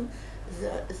המפוארים,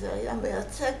 זה היה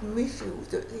מייצג מישהו,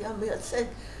 זה היה מייצג,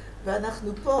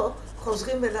 ואנחנו פה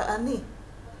חוזרים אל האני,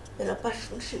 אל הפשט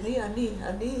שני,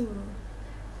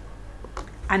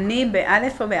 אני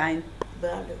באלף או בעין?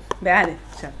 באלף,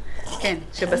 עכשיו. כן,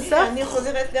 שבסוף... אני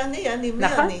חוזרת לאני, מי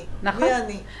נכון, אני? נכון. מי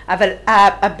אני? אבל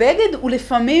הבגד הוא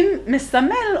לפעמים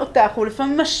מסמל אותך, הוא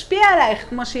לפעמים משפיע עלייך,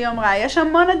 כמו שהיא אמרה, יש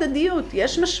המון הדדיות,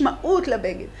 יש משמעות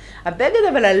לבגד. הבגד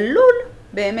אבל עלול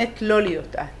באמת לא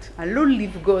להיות את, עלול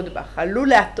לבגוד בך, עלול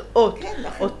להטעות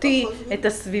אותי, את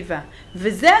הסביבה.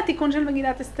 וזה התיקון של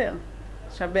מגילת אסתר.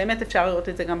 עכשיו באמת אפשר לראות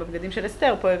את זה גם בבגדים של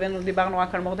אסתר, פה דיברנו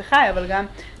רק על מרדכי, אבל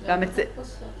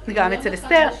גם אצל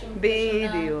אסתר,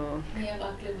 בדיוק. נהיה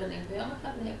רק לבנים, ביום אחד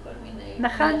נהיה כל מיני...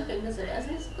 נכון. ואז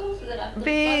נזכור שזה רק תחפושת.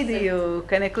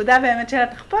 בדיוק, הנקודה באמת של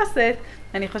התחפושת,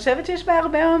 אני חושבת שיש בה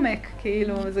הרבה עומק,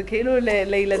 כאילו, זה כאילו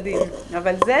לילדים.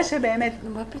 אבל זה שבאמת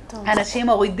אנשים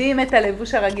מורידים את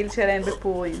הלבוש הרגיל שלהם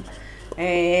בפורים.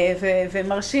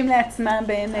 ומרשים לעצמם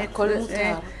באמת,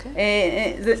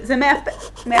 זה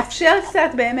מאפשר קצת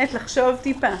באמת לחשוב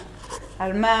טיפה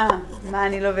על מה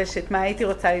אני לובשת, מה הייתי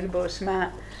רוצה ללבוש,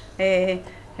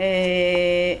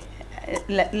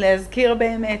 להזכיר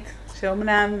באמת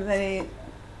שאומנם זה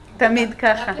תמיד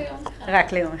ככה,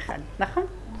 רק ליום אחד, נכון?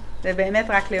 זה באמת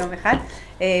רק ליום אחד.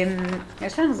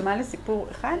 יש לנו זמן לסיפור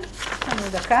אחד, יש לנו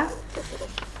דקה.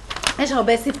 יש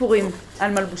הרבה סיפורים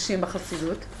על מלבושים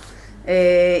בחסידות.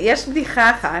 יש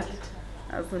בדיחה אחת,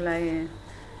 אז אולי,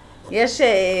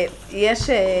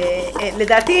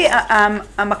 לדעתי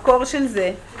המקור של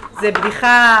זה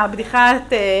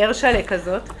בדיחת הרשלה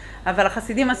כזאת, אבל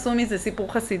החסידים עשו מזה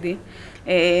סיפור חסידי,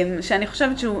 שאני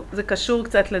חושבת שזה קשור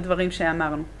קצת לדברים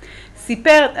שאמרנו.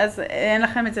 סיפר, אז אין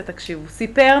לכם את זה, תקשיבו,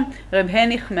 סיפר רב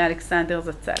הניך מאלכסנדר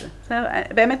זצ"ל.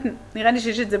 באמת נראה לי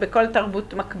שיש את זה בכל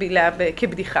תרבות מקבילה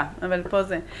כבדיחה, אבל פה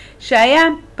זה, שהיה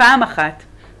פעם אחת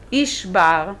איש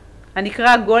בר,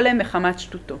 הנקרא גולם מחמת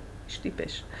שטותו, איש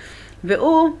טיפש.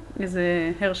 והוא, איזה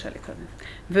הרשלה כזה,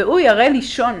 והוא ירא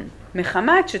לישון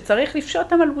מחמת שצריך לפשוט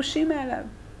את המלבושים מעליו.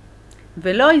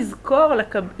 ולא יזכור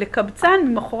לקבצן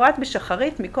ממחרת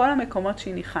בשחרית מכל המקומות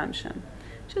שהניחם שם.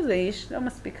 שזה איש לא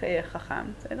מספיק חכם,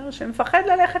 בסדר? שמפחד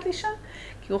ללכת לישון,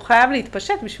 כי הוא חייב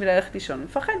להתפשט בשביל ללכת לישון. הוא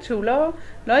מפחד שהוא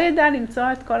לא ידע למצוא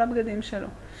את כל הבגדים שלו.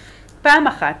 פעם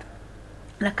אחת,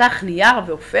 לקח נייר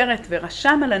ועופרת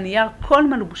ורשם על הנייר כל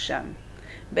מלבושיו,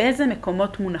 באיזה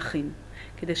מקומות מונחים,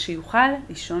 כדי שיוכל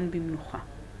לישון במנוחה.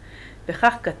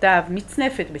 וכך כתב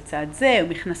מצנפת בצד זה,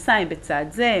 ומכנסיים בצד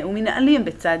זה, ומנעלים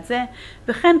בצד זה,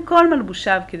 וכן כל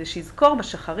מלבושיו, כדי שיזכור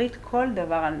בשחרית כל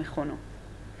דבר על מכונו.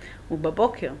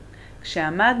 ובבוקר,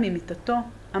 כשעמד ממיטתו,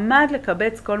 עמד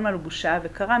לקבץ כל מלבושה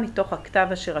וקרא מתוך הכתב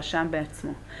אשר רשם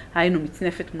בעצמו. היינו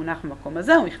מצנפת מונח במקום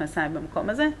הזה ומכנסיים במקום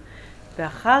הזה,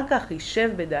 ואחר כך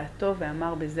יישב בדעתו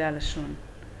ואמר בזה הלשון.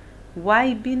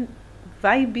 וואי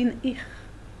בין איך,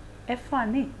 איפה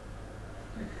אני?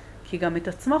 כי גם את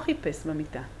עצמו חיפש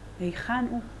במיטה. היכן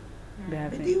הוא?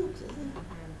 בהווה. בדיוק.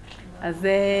 אז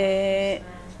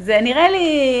זה נראה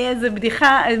לי איזה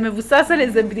בדיחה, מבוסס על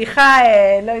איזה בדיחה,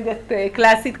 לא יודעת,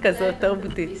 קלאסית כזאת,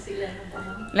 תרבותית.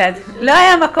 לא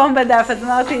היה מקום בדף, אז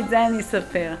אמרתי את זה אני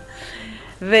אספר.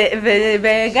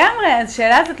 ובגמרי,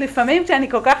 השאלה הזאת לפעמים כשאני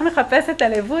כל כך מחפשת את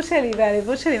הלבוש שלי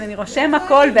והלבוש שלי ואני רושם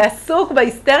הכל ועסוק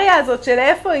בהיסטריה הזאת של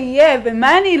איפה יהיה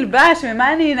ומה אני אלבש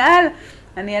ומה אני אנעל,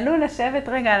 אני עלול לשבת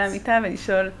רגע על המיטה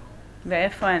ולשאול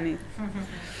ואיפה אני.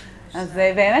 אז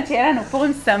באמת שיהיה לנו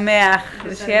פורים שמח,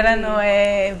 ושיהיה לנו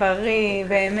בריא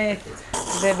באמת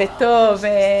ובטוב,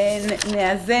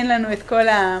 ונאזן לנו את כל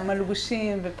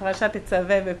המלבושים ופרשת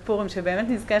תצווה ופורים, שבאמת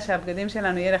נזכה שהבגדים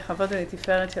שלנו יהיה לכבוד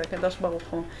ולתפארת של הקדוש ברוך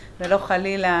הוא, ולא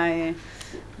חלילה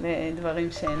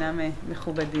לדברים שאינם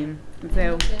מכובדים.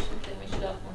 זהו.